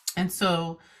 And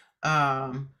so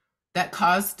that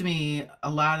caused me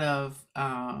a lot of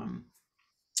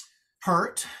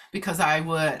hurt, because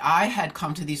I had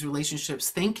come to these relationships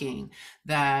thinking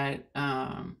that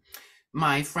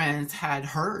my friends had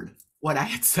heard what I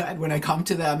had said when I come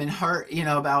to them and heard,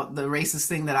 about the racist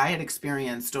thing that I had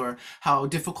experienced, or how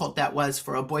difficult that was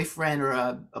for a boyfriend or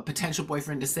a potential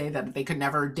boyfriend to say that they could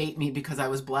never date me because I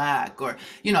was Black, or,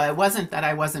 it wasn't that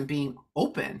I wasn't being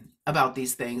open about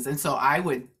these things. And so I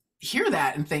would hear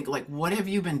that and think, like, what have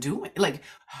you been doing? Like,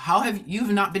 how have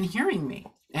you not been hearing me?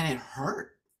 And it hurt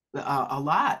a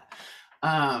lot.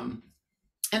 And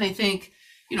I think,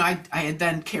 I had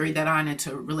then carried that on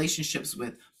into relationships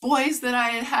with boys that I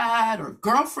had had, or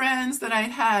girlfriends that I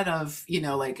had of,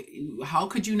 like, how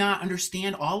could you not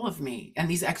understand all of me and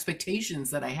these expectations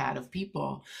that I had of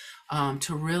people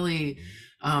to really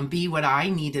be what I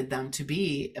needed them to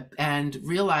be, and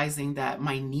realizing that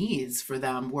my needs for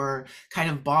them were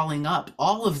kind of balling up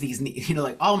all of these needs,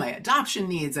 like all my adoption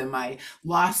needs and my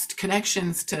lost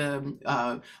connections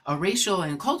to a racial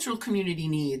and cultural community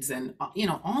needs, and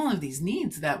all of these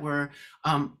needs that were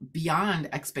beyond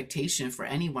expectation for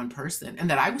any one person, and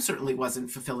that I certainly wasn't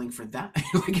fulfilling for them.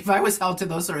 Like, if I was held to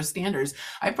those sort of standards,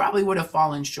 I probably would have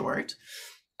fallen short.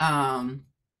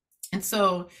 And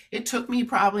so it took me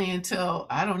probably until,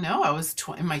 I don't know, I was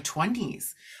in my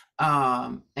 20s,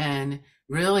 and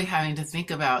really having to think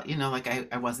about, like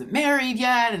I wasn't married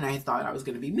yet, and I thought I was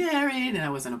going to be married, and I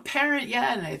wasn't a parent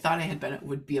yet, and I thought I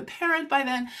would be a parent by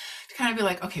then, to kind of be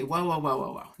like, okay,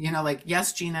 whoa. Like,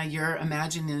 yes, Gina, your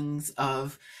imaginings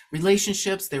of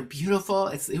relationships, they're beautiful.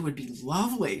 It would be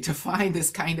lovely to find this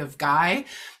kind of guy.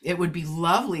 It would be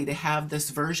lovely to have this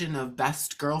version of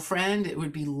best girlfriend. It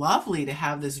would be lovely to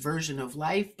have this version of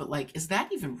life, but like, is that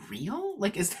even real?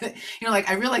 Like, is that, like,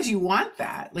 I realize you want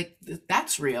that, like,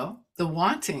 that's real. The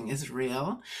wanting is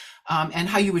real. And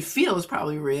how you would feel is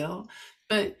probably real,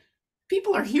 but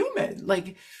people are human.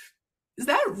 Like, is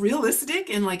that realistic?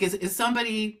 And like, is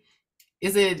somebody,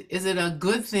 is it a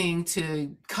good thing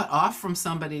to cut off from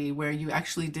somebody where you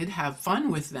actually did have fun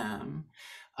with them?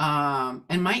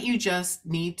 And might you just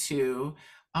need to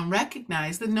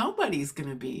recognize that nobody's going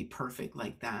to be perfect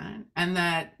like that, and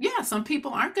that, yeah, some white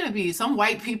people aren't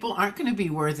going to be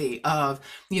worthy of,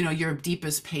 your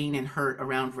deepest pain and hurt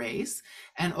around race.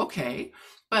 And okay,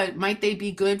 but might they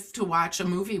be good to watch a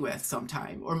movie with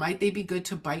sometime, or might they be good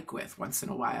to bike with once in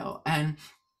a while? And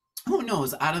who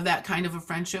knows, out of that kind of a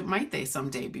friendship, might they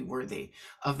someday be worthy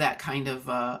of that kind of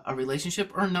a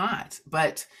relationship or not?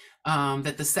 But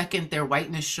that the second their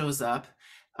whiteness shows up,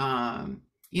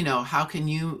 how can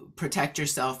you protect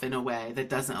yourself in a way that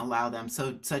doesn't allow them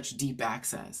such deep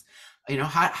access?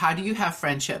 How do you have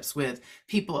friendships with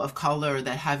people of color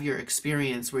that have your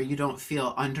experience where you don't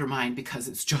feel undermined because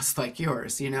it's just like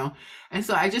yours, And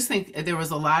so I just think there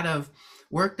was a lot of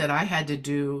work that I had to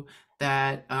do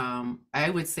that I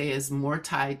would say is more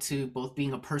tied to both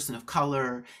being a person of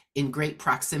color in great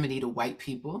proximity to white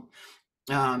people,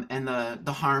 and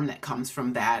the harm that comes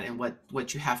from that, and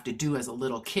what you have to do as a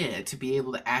little kid to be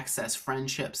able to access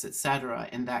friendships, etc.,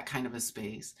 in that kind of a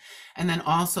space. And then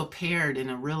also paired in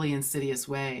a really insidious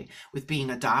way with being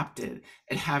adopted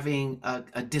and having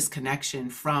a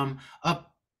disconnection from a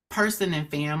person and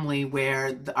family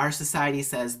where our society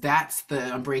says that's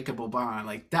the unbreakable bond,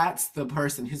 like that's the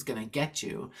person who's going to get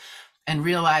you. And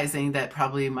realizing that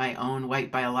probably my own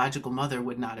white biological mother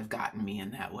would not have gotten me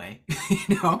in that way,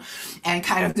 you know, and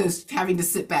kind of just having to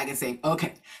sit back and say,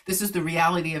 okay, this is the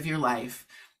reality of your life.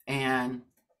 And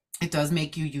it does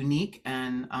make you unique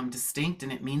and distinct.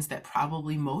 And it means that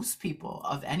probably most people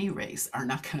of any race are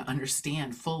not going to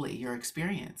understand fully your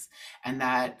experience. And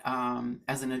that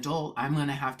as an adult, I'm going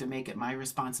to have to make it my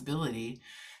responsibility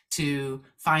to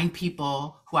find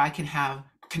people who I can have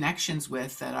connections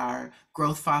with that are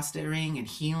growth fostering and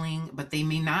healing, but they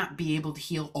may not be able to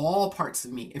heal all parts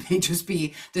of me. It may just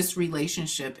be this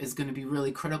relationship is going to be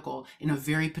really critical in a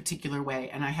very particular way.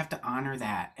 And I have to honor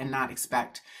that and not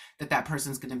expect that that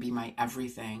person's going to be my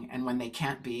everything. And when they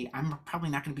can't be, I'm probably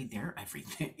not going to be their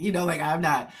everything. You know, like I'm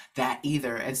not that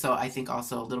either. And so I think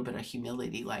also a little bit of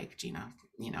humility, like Gina,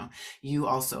 you know, you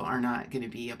also are not going to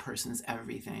be a person's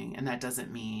everything. And that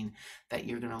doesn't mean that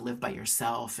you're going to live by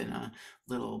yourself in a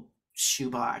little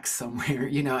shoebox somewhere,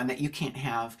 you know, and that you can't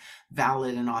have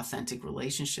valid and authentic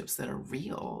relationships that are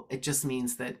real. It just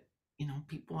means that, you know,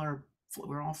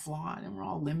 we're all flawed and we're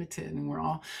all limited and we're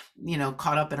all, you know,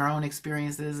 caught up in our own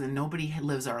experiences and nobody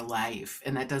lives our life.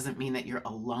 And that doesn't mean that you're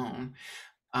alone.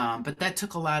 But that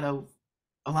took a lot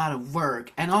of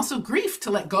work and also grief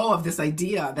to let go of this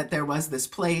idea that there was this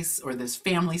place or this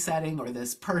family setting or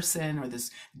this person or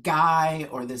this guy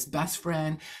or this best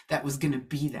friend that was going to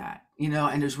be that, you know,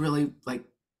 and there's really like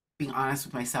being honest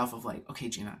with myself of like, okay,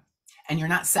 Gina, and you're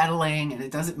not settling, and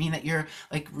it doesn't mean that you're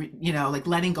like, you know, like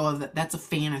letting go of that. That's a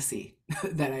fantasy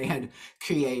that I had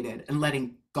created, and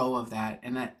letting go of that.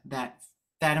 And that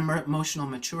emotional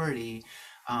maturity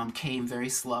came very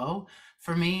slow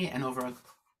for me and over a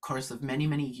course of many,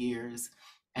 many years.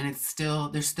 And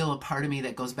there's still a part of me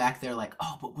that goes back there like,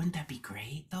 oh, but wouldn't that be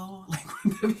great though? Like,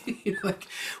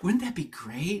 wouldn't that be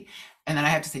great? And then I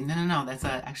have to say, no,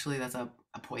 actually, that's a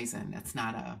poison. That's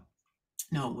not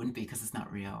no, it wouldn't be because it's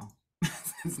not real.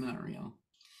 It's not real.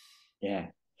 Yeah.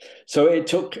 So it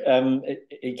took,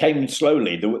 it came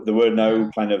slowly. There were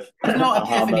no kind of There's no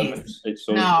aha epiphanies. moments. It's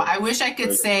No, all I wish I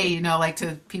could say, you know, like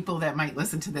to people that might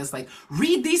listen to this, like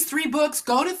read these 3 books,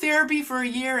 go to therapy for a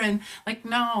year, and like,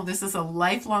 no, this is a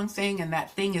lifelong thing, and that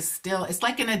thing is still, it's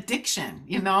like an addiction,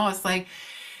 you know, it's like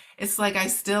I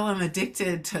still am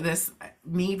addicted to this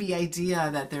maybe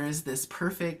idea that there is this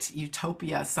perfect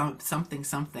utopia,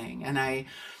 something,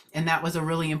 and that was a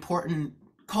really important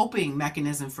coping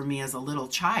mechanism for me as a little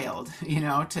child, you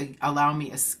know, to allow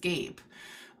me escape,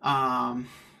 to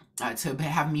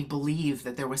have me believe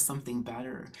that there was something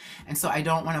better. And so I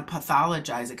don't want to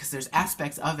pathologize it because there's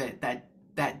aspects of it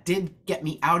that did get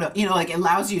me out of, you know, like it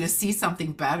allows you to see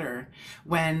something better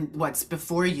when what's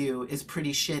before you is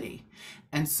pretty shitty.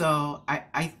 And so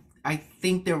I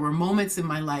think there were moments in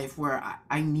my life where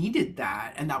I needed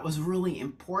that, and that was really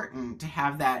important to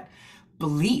have that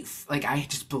belief. Like I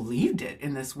just believed it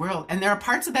in this world, and there are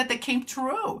parts of that that came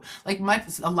true. Like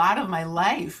a lot of my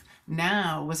life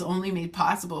now was only made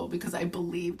possible because I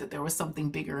believed that there was something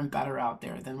bigger and better out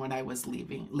there than when I was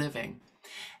living.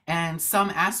 And some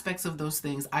aspects of those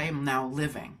things I am now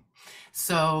living.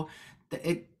 So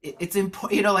it's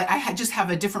important, you know, like just have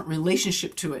a different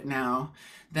relationship to it now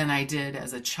than I did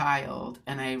as a child.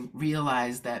 And I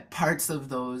realized that parts of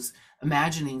those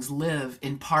imaginings live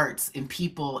in parts, in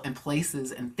people and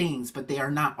places and things, but they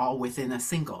are not all within a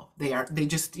single. They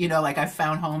just, you know, like I've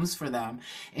found homes for them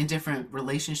in different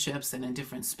relationships and in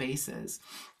different spaces.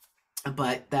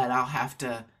 But that I'll have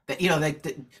to, that, you know, like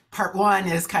part one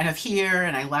is kind of here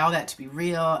and I allow that to be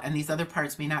real. And these other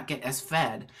parts may not get as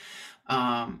fed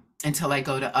until I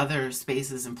go to other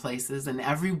spaces and places. And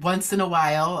every once in a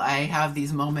while, I have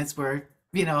these moments where,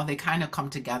 you know, they kind of come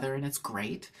together and it's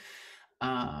great.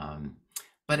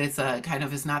 But it's a kind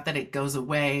of, it's not that it goes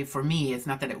away for me. It's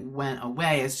not that it went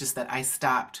away. It's just that I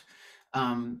stopped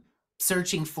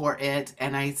searching for it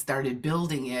and I started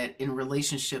building it in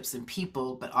relationships and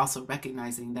people, but also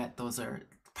recognizing that those are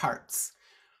parts.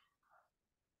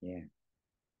 Yeah.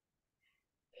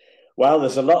 Well,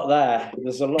 there's a lot there.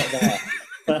 There's a lot there.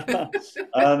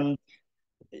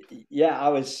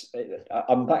 Yeah,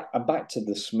 I'm back. I'm back to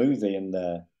the smoothie and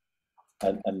the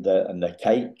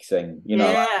cake thing. You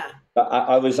know, Yeah.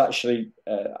 I was actually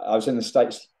I was in the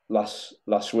States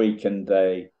last week, and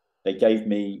they gave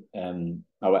me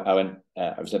I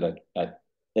was at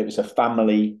it was a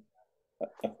family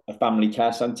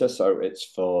care center, so it's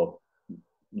for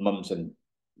mums and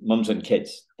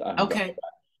kids that haven't got Okay.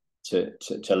 to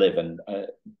live, and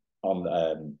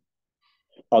on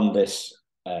on this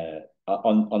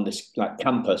on this like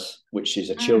campus, which is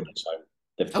a Mm. children's home.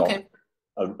 They've got Okay.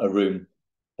 a room,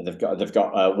 and they've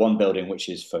got one building which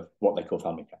is for what they call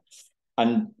family care.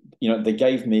 and they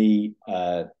gave me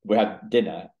we had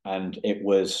dinner, and it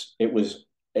was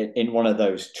in one of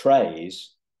those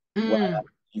trays where Mm,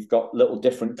 you've got little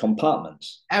different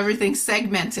compartments. everything's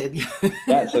segmented.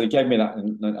 Yeah, so they gave me that,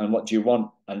 and what do you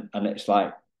want? And it's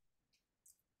like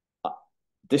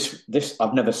this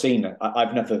I've never seen it.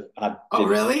 I've never had Oh, dinner.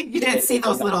 really? You didn't see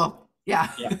those little,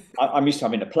 yeah. Yeah, I'm used to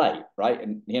having a plate, right?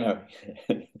 And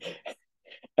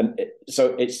and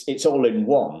so it's all in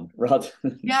one rather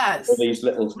than all Yes. these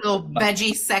little, Little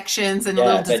veggie sections and a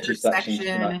little yeah, veggie dessert sections,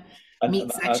 section, and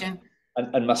meat section.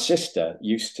 and my sister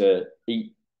used to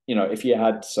eat, if you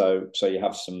had, so you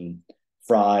have some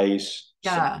fries,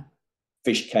 some Yeah.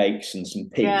 fish cakes, and some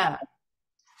peas. Yeah.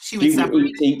 She would She would separate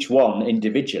eat each one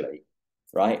individually,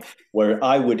 right? Where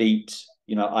I would eat,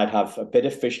 I'd have a bit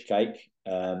of fish cake,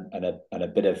 and a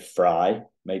bit of fry,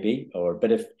 maybe, or a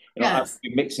bit of, I'd Yes.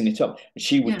 be mixing it up. And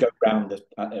she would Yeah. go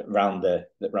round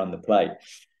the plate,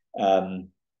 um,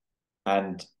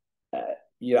 and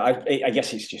I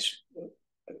guess it's just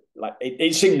like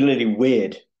it seemed really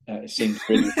weird. It seemed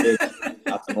really weird to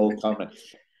have them all common,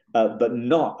 but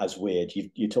not as weird.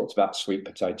 You talked about sweet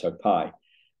potato pie,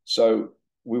 so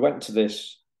we went to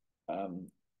this um,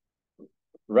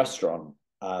 restaurant,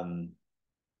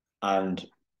 and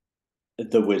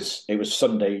it was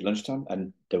Sunday lunchtime,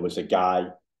 and there was a guy,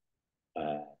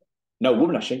 uh, no,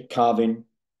 woman actually, carving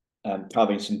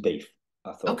some beef.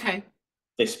 I thought Okay.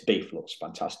 this beef looks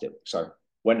fantastic, so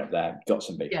went up there, got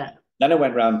some beef. Yeah. Then I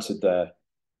went round to the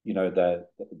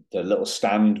little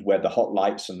stand where the hot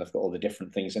lights, and they've got all the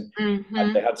different things in, and they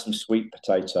Mm-hmm. had some sweet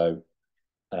potato.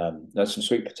 There's some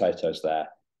sweet potatoes there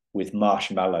with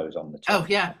marshmallows on the Oh, top.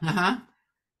 yeah. Uh-huh.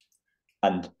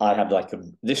 And I had like I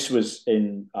was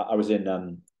in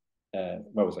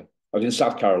where was I? I was in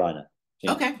South Carolina, in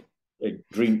Okay.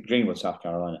 Greenwood, South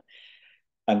Carolina,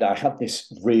 and I had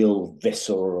this real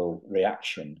visceral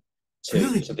reaction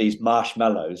Really? to these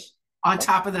marshmallows. On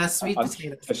top of the sweet I'm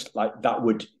potatoes. just like that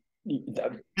would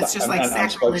It's just like and I'm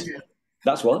supposed sacrilegious.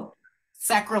 that's what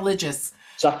Sacrilegious.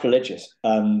 sacrilegious,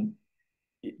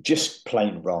 just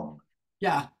plain wrong.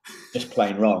 Yeah. Just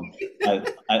plain wrong.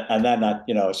 And then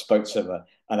I spoke to her,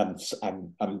 and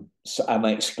I'm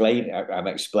explaining,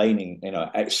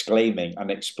 I'm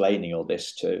explaining all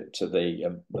this to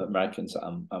the Americans that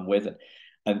I'm with,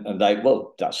 and they,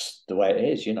 well, that's the way it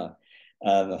is. And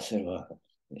I said, well,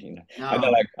 and then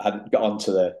No. I had got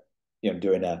onto the,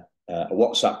 doing a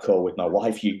WhatsApp call with my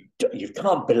wife. You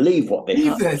can't believe what they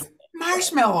have: Jesus.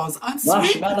 Marshmallows on sweet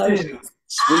marshmallows, potatoes.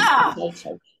 sweet Ah!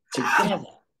 potato Ah! together.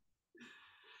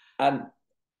 And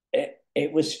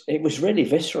it was really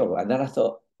visceral. And then I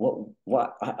thought, what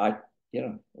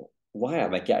why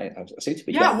am I getting? I seem to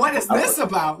be Yeah, getting what is out of this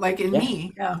about? Like in yeah.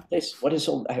 me. Yeah. This what is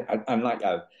all? I'm like,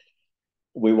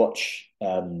 we watch a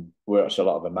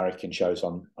lot of American shows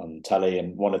on telly,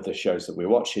 and one of the shows that we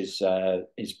watch is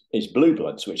Blue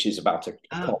Bloods, which is about a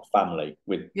Oh, cop family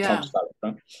with Tom yeah.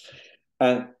 Selleck,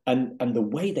 right? And the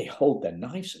way they hold their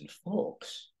knives and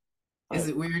forks. Is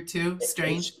it weird too?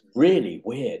 Strange? It's really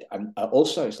weird, and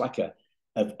also it's like a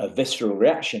visceral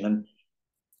reaction,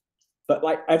 but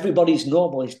like everybody's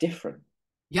normal is different.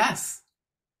 Yes.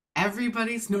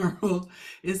 Everybody's normal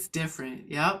is different.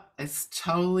 Yep, it's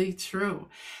totally true.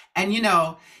 And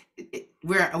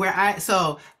where I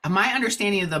so my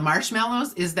understanding of the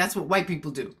marshmallows is that's what white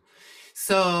people do.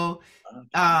 So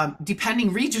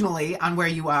depending regionally on where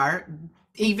you are,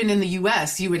 even in the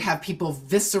US, you would have people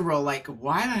visceral, like,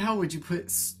 why the hell would you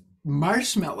put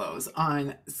marshmallows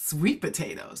on sweet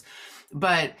potatoes?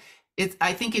 But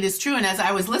I think it is true. And as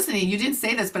I was listening, you didn't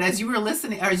say this, but as you were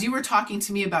listening, or as you were talking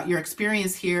to me about your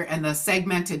experience here and the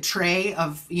segmented tray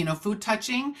of, food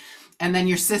touching, and then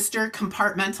your sister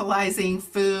compartmentalizing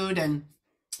food and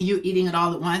you eating it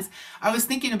all at once. I was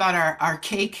thinking about our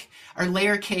cake, our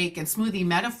layer cake and smoothie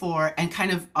metaphor, and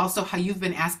kind of also how you've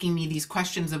been asking me these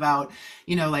questions about,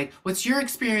 like what's your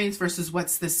experience versus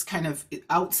what's this kind of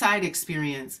outside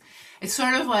experience. It's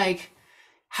sort of like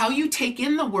how you take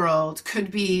in the world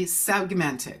could be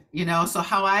segmented, so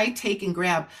how I take and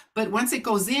grab, but once it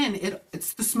goes in,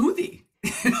 it's the smoothie.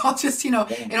 It all just, it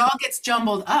all gets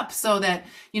jumbled up so that,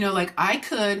 like I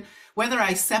could, whether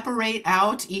I separate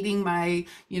out eating my,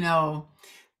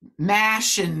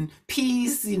 mash and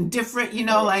peas in different,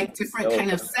 like different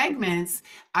kind of segments,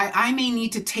 I may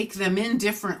need to take them in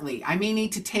differently. I may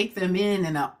need to take them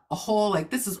in a whole, like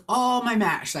this is all my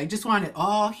mash. I just want it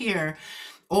all here.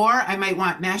 Or I might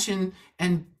want mash and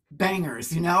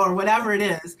bangers, or whatever it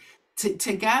is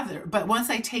together. But once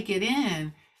I take it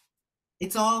in,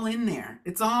 it's all in there.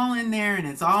 It's all in there and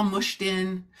it's all mushed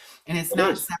in and it's It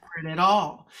not is, separate at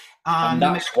all. and No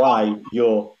matter that's why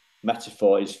you're.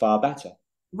 metaphor is far better,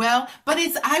 Well, but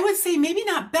it's, I would say maybe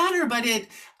not better, but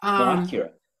more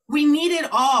accurate. we need it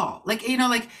all. Like,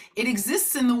 like it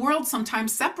exists in the world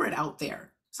sometimes separate out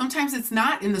there. Sometimes it's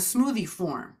not in the smoothie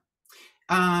form,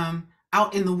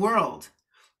 out in the world.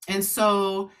 And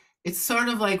so it's sort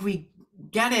of like we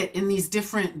get it in these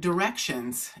different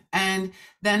directions. And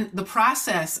then the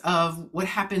process of what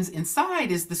happens inside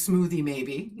is the smoothie,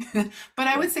 maybe. But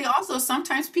I would say also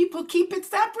sometimes people keep it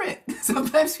separate.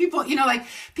 Sometimes people, like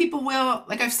people will,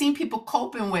 like I've seen people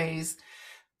cope in ways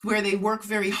where they work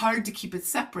very hard to keep it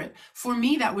separate. For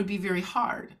me, that would be very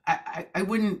hard. I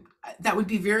wouldn't, that would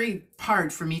be very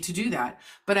hard for me to do that.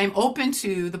 But I'm open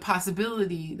to the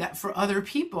possibility that for other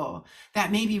people,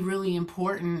 that may be really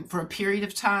important for a period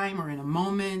of time or in a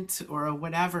moment or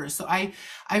whatever. So I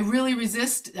really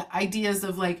resist ideas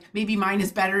of like, maybe mine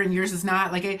is better and yours is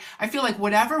not. Like, I feel like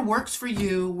whatever works for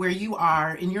you, where you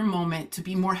are in your moment to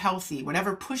be more healthy,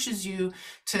 whatever pushes you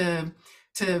to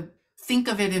think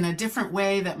of it in a different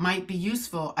way that might be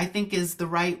useful, I think is the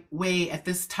right way at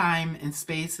this time and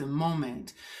space and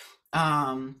moment.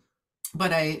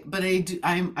 But I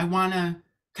want to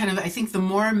kind of, I think the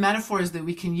more metaphors that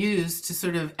we can use to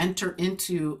sort of enter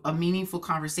into a meaningful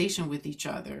conversation with each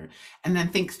other and then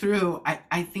think through,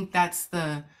 I think that's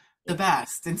the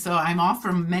best. And so I'm all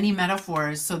for many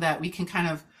metaphors so that we can kind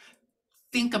of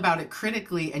think about it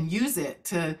critically and use it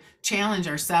to challenge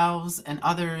ourselves and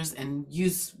others, and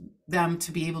use them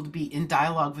to be able to be in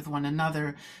dialogue with one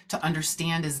another, to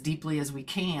understand as deeply as we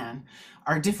can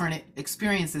our different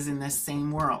experiences in this same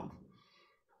world.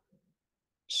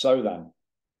 So then,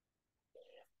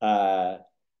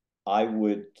 I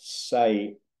would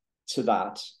say to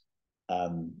that,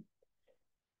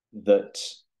 that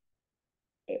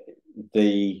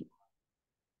the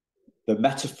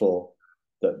metaphor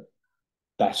that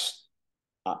best,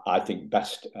 I think,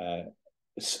 best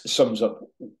sums up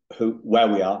where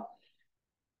we are,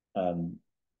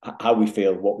 how we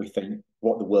feel, what we think,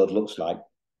 what the world looks like,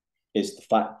 is the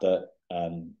fact that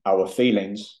our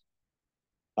feelings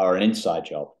are an inside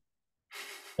job.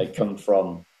 They come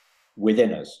from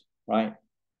within us, right?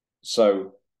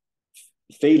 So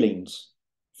feelings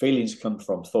come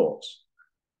from thoughts,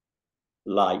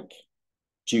 like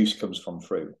juice comes from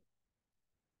fruit.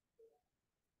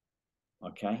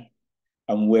 Okay?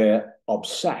 And we're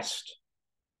obsessed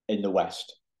in the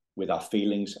West with our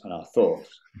feelings and our thoughts.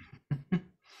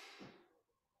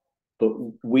 But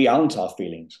we aren't our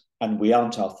feelings and we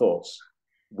aren't our thoughts.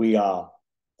 We are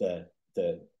the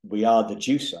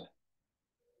juicer.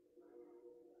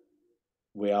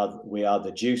 We are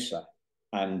the juicer,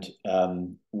 and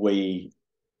we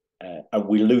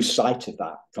lose sight of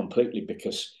that completely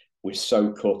because we're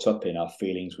so caught up in our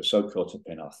feelings. We're so caught up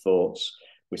in our thoughts.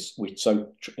 We're so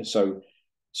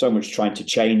much trying to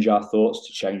change our thoughts,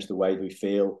 to change the way we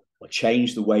feel, or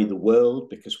change the way the world,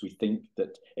 because we think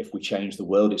that if we change the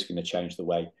world, it's going to change the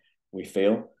way we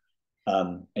feel.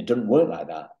 It doesn't work like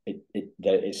that.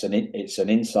 It's an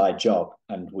inside job,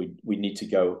 and we need to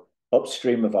go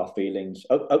upstream of our feelings,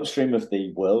 upstream of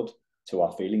the world to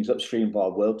our feelings, upstream of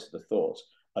our world to the thoughts,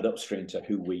 and upstream to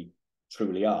who we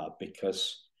truly are.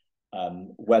 Because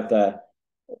whether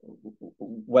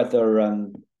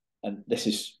and this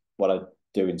is what I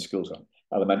do in schools,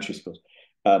 elementary schools,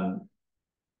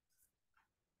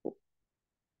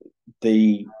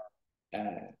 the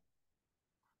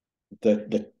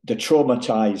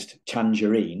traumatized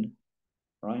tangerine,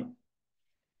 right,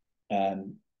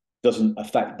 doesn't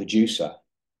affect the juicer.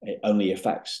 It only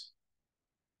affects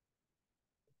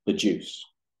the juice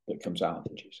that comes out of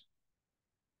the juice.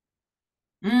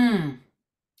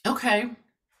 Okay.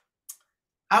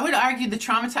 I would argue the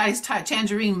traumatized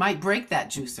tangerine might break that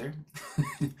juicer.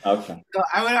 Okay. So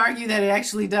I would argue that it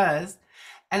actually does.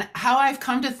 And how I've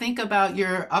come to think about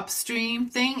your upstream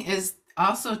thing is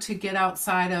also to get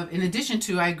outside of, in addition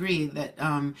to, I agree that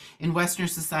in Western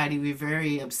society, we're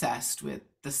very obsessed with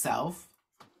the self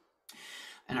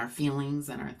and our feelings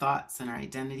and our thoughts and our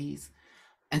identities.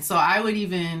 And so I would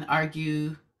even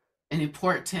argue an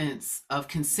importance of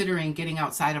considering getting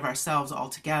outside of ourselves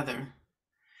altogether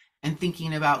and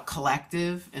thinking about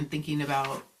collective and thinking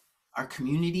about our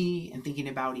community and thinking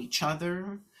about each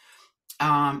other.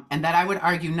 And that I would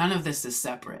argue none of this is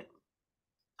separate.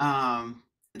 How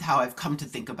I've come to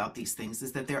think about these things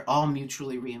is that they're all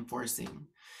mutually reinforcing.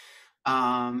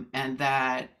 And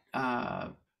that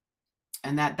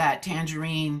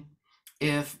tangerine,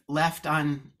 if left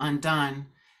undone,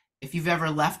 if you've ever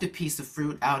left a piece of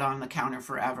fruit out on the counter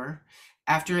forever,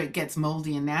 after it gets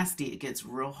moldy and nasty, it gets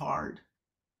real hard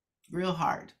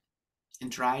and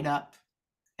dried up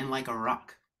and like a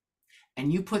rock.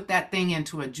 And you put that thing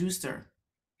into a juicer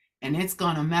and it's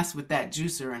going to mess with that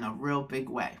juicer in a real big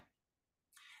way.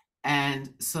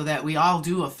 And so that we all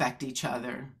do affect each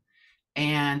other.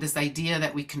 And this idea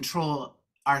that we control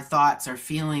our thoughts, our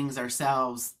feelings,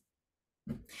 ourselves,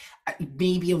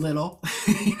 maybe a little,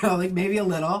 like maybe a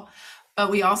little, but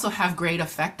we also have great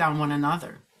effect on one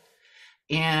another.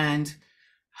 And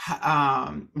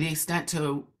the extent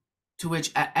to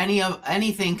which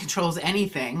anything controls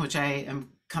anything, which I am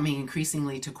coming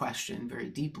increasingly to question very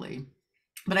deeply.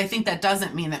 But I think that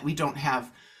doesn't mean that we don't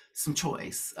have some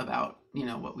choice about,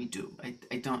 what we do.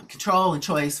 I don't, control and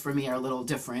choice for me are a little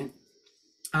different.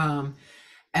 And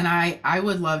I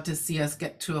would love to see us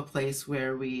get to a place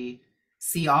where we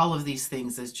see all of these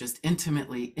things as just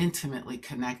intimately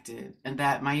connected, and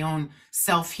that my own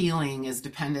self-healing is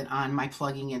dependent on my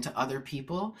plugging into other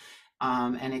people,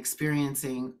 and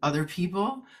experiencing other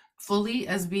people fully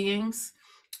as beings,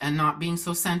 and not being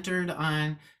so centered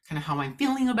on kind of how I'm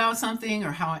feeling about something,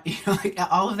 or how like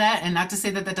all of that. And not to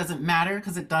say that that doesn't matter,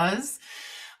 because it does,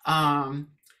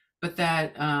 but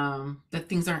that that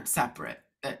things aren't separate,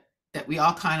 that we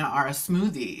all kind of are a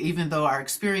smoothie, even though our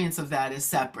experience of that is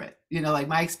separate. Like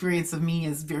my experience of me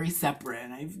is very separate.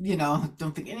 And I,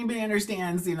 don't think anybody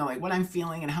understands, like what I'm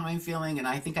feeling and how I'm feeling. And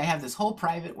I think I have this whole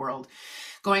private world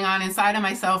going on inside of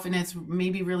myself. And it's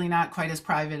maybe really not quite as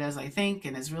private as I think.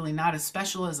 And it's really not as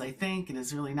special as I think. And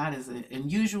it's really not as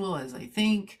unusual as I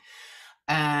think.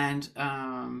 And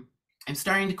I'm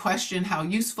starting to question how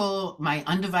useful my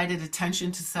undivided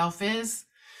attention to self is.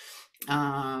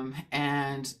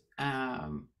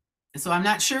 So I'm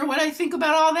not sure what I think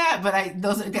about all that, but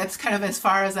that's kind of as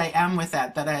far as I am with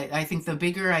that I think the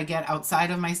bigger I get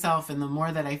outside of myself, and the more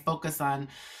that I focus on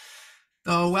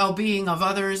the well-being of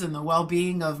others, and the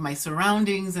well-being of my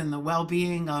surroundings, and the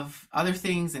well-being of other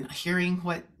things, and hearing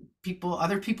what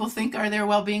other people think are their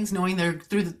well-beings, knowing they're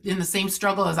in the same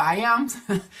struggle as I am,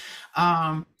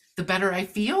 the better I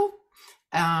feel.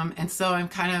 And so I'm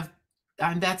kind of,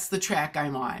 that's the track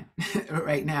I'm on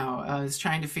right now. I was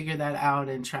trying to figure that out,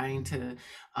 and trying to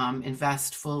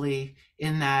invest fully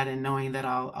in that, and knowing that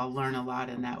I'll learn a lot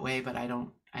in that way, but I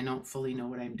don't fully know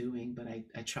what I'm doing, but I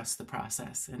trust the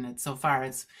process. And so far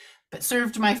it's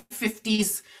served my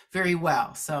 50s very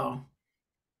well. So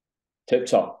Tip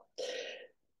top.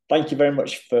 Thank you very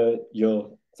much for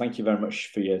your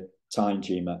time,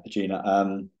 Gina.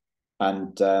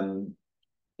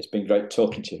 It's been great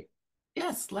talking to you.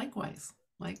 Yes, likewise.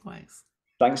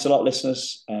 Thanks a lot,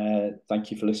 listeners.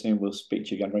 Thank you for listening. We'll speak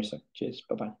to you again very soon. Cheers.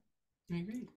 Bye-bye. I agree.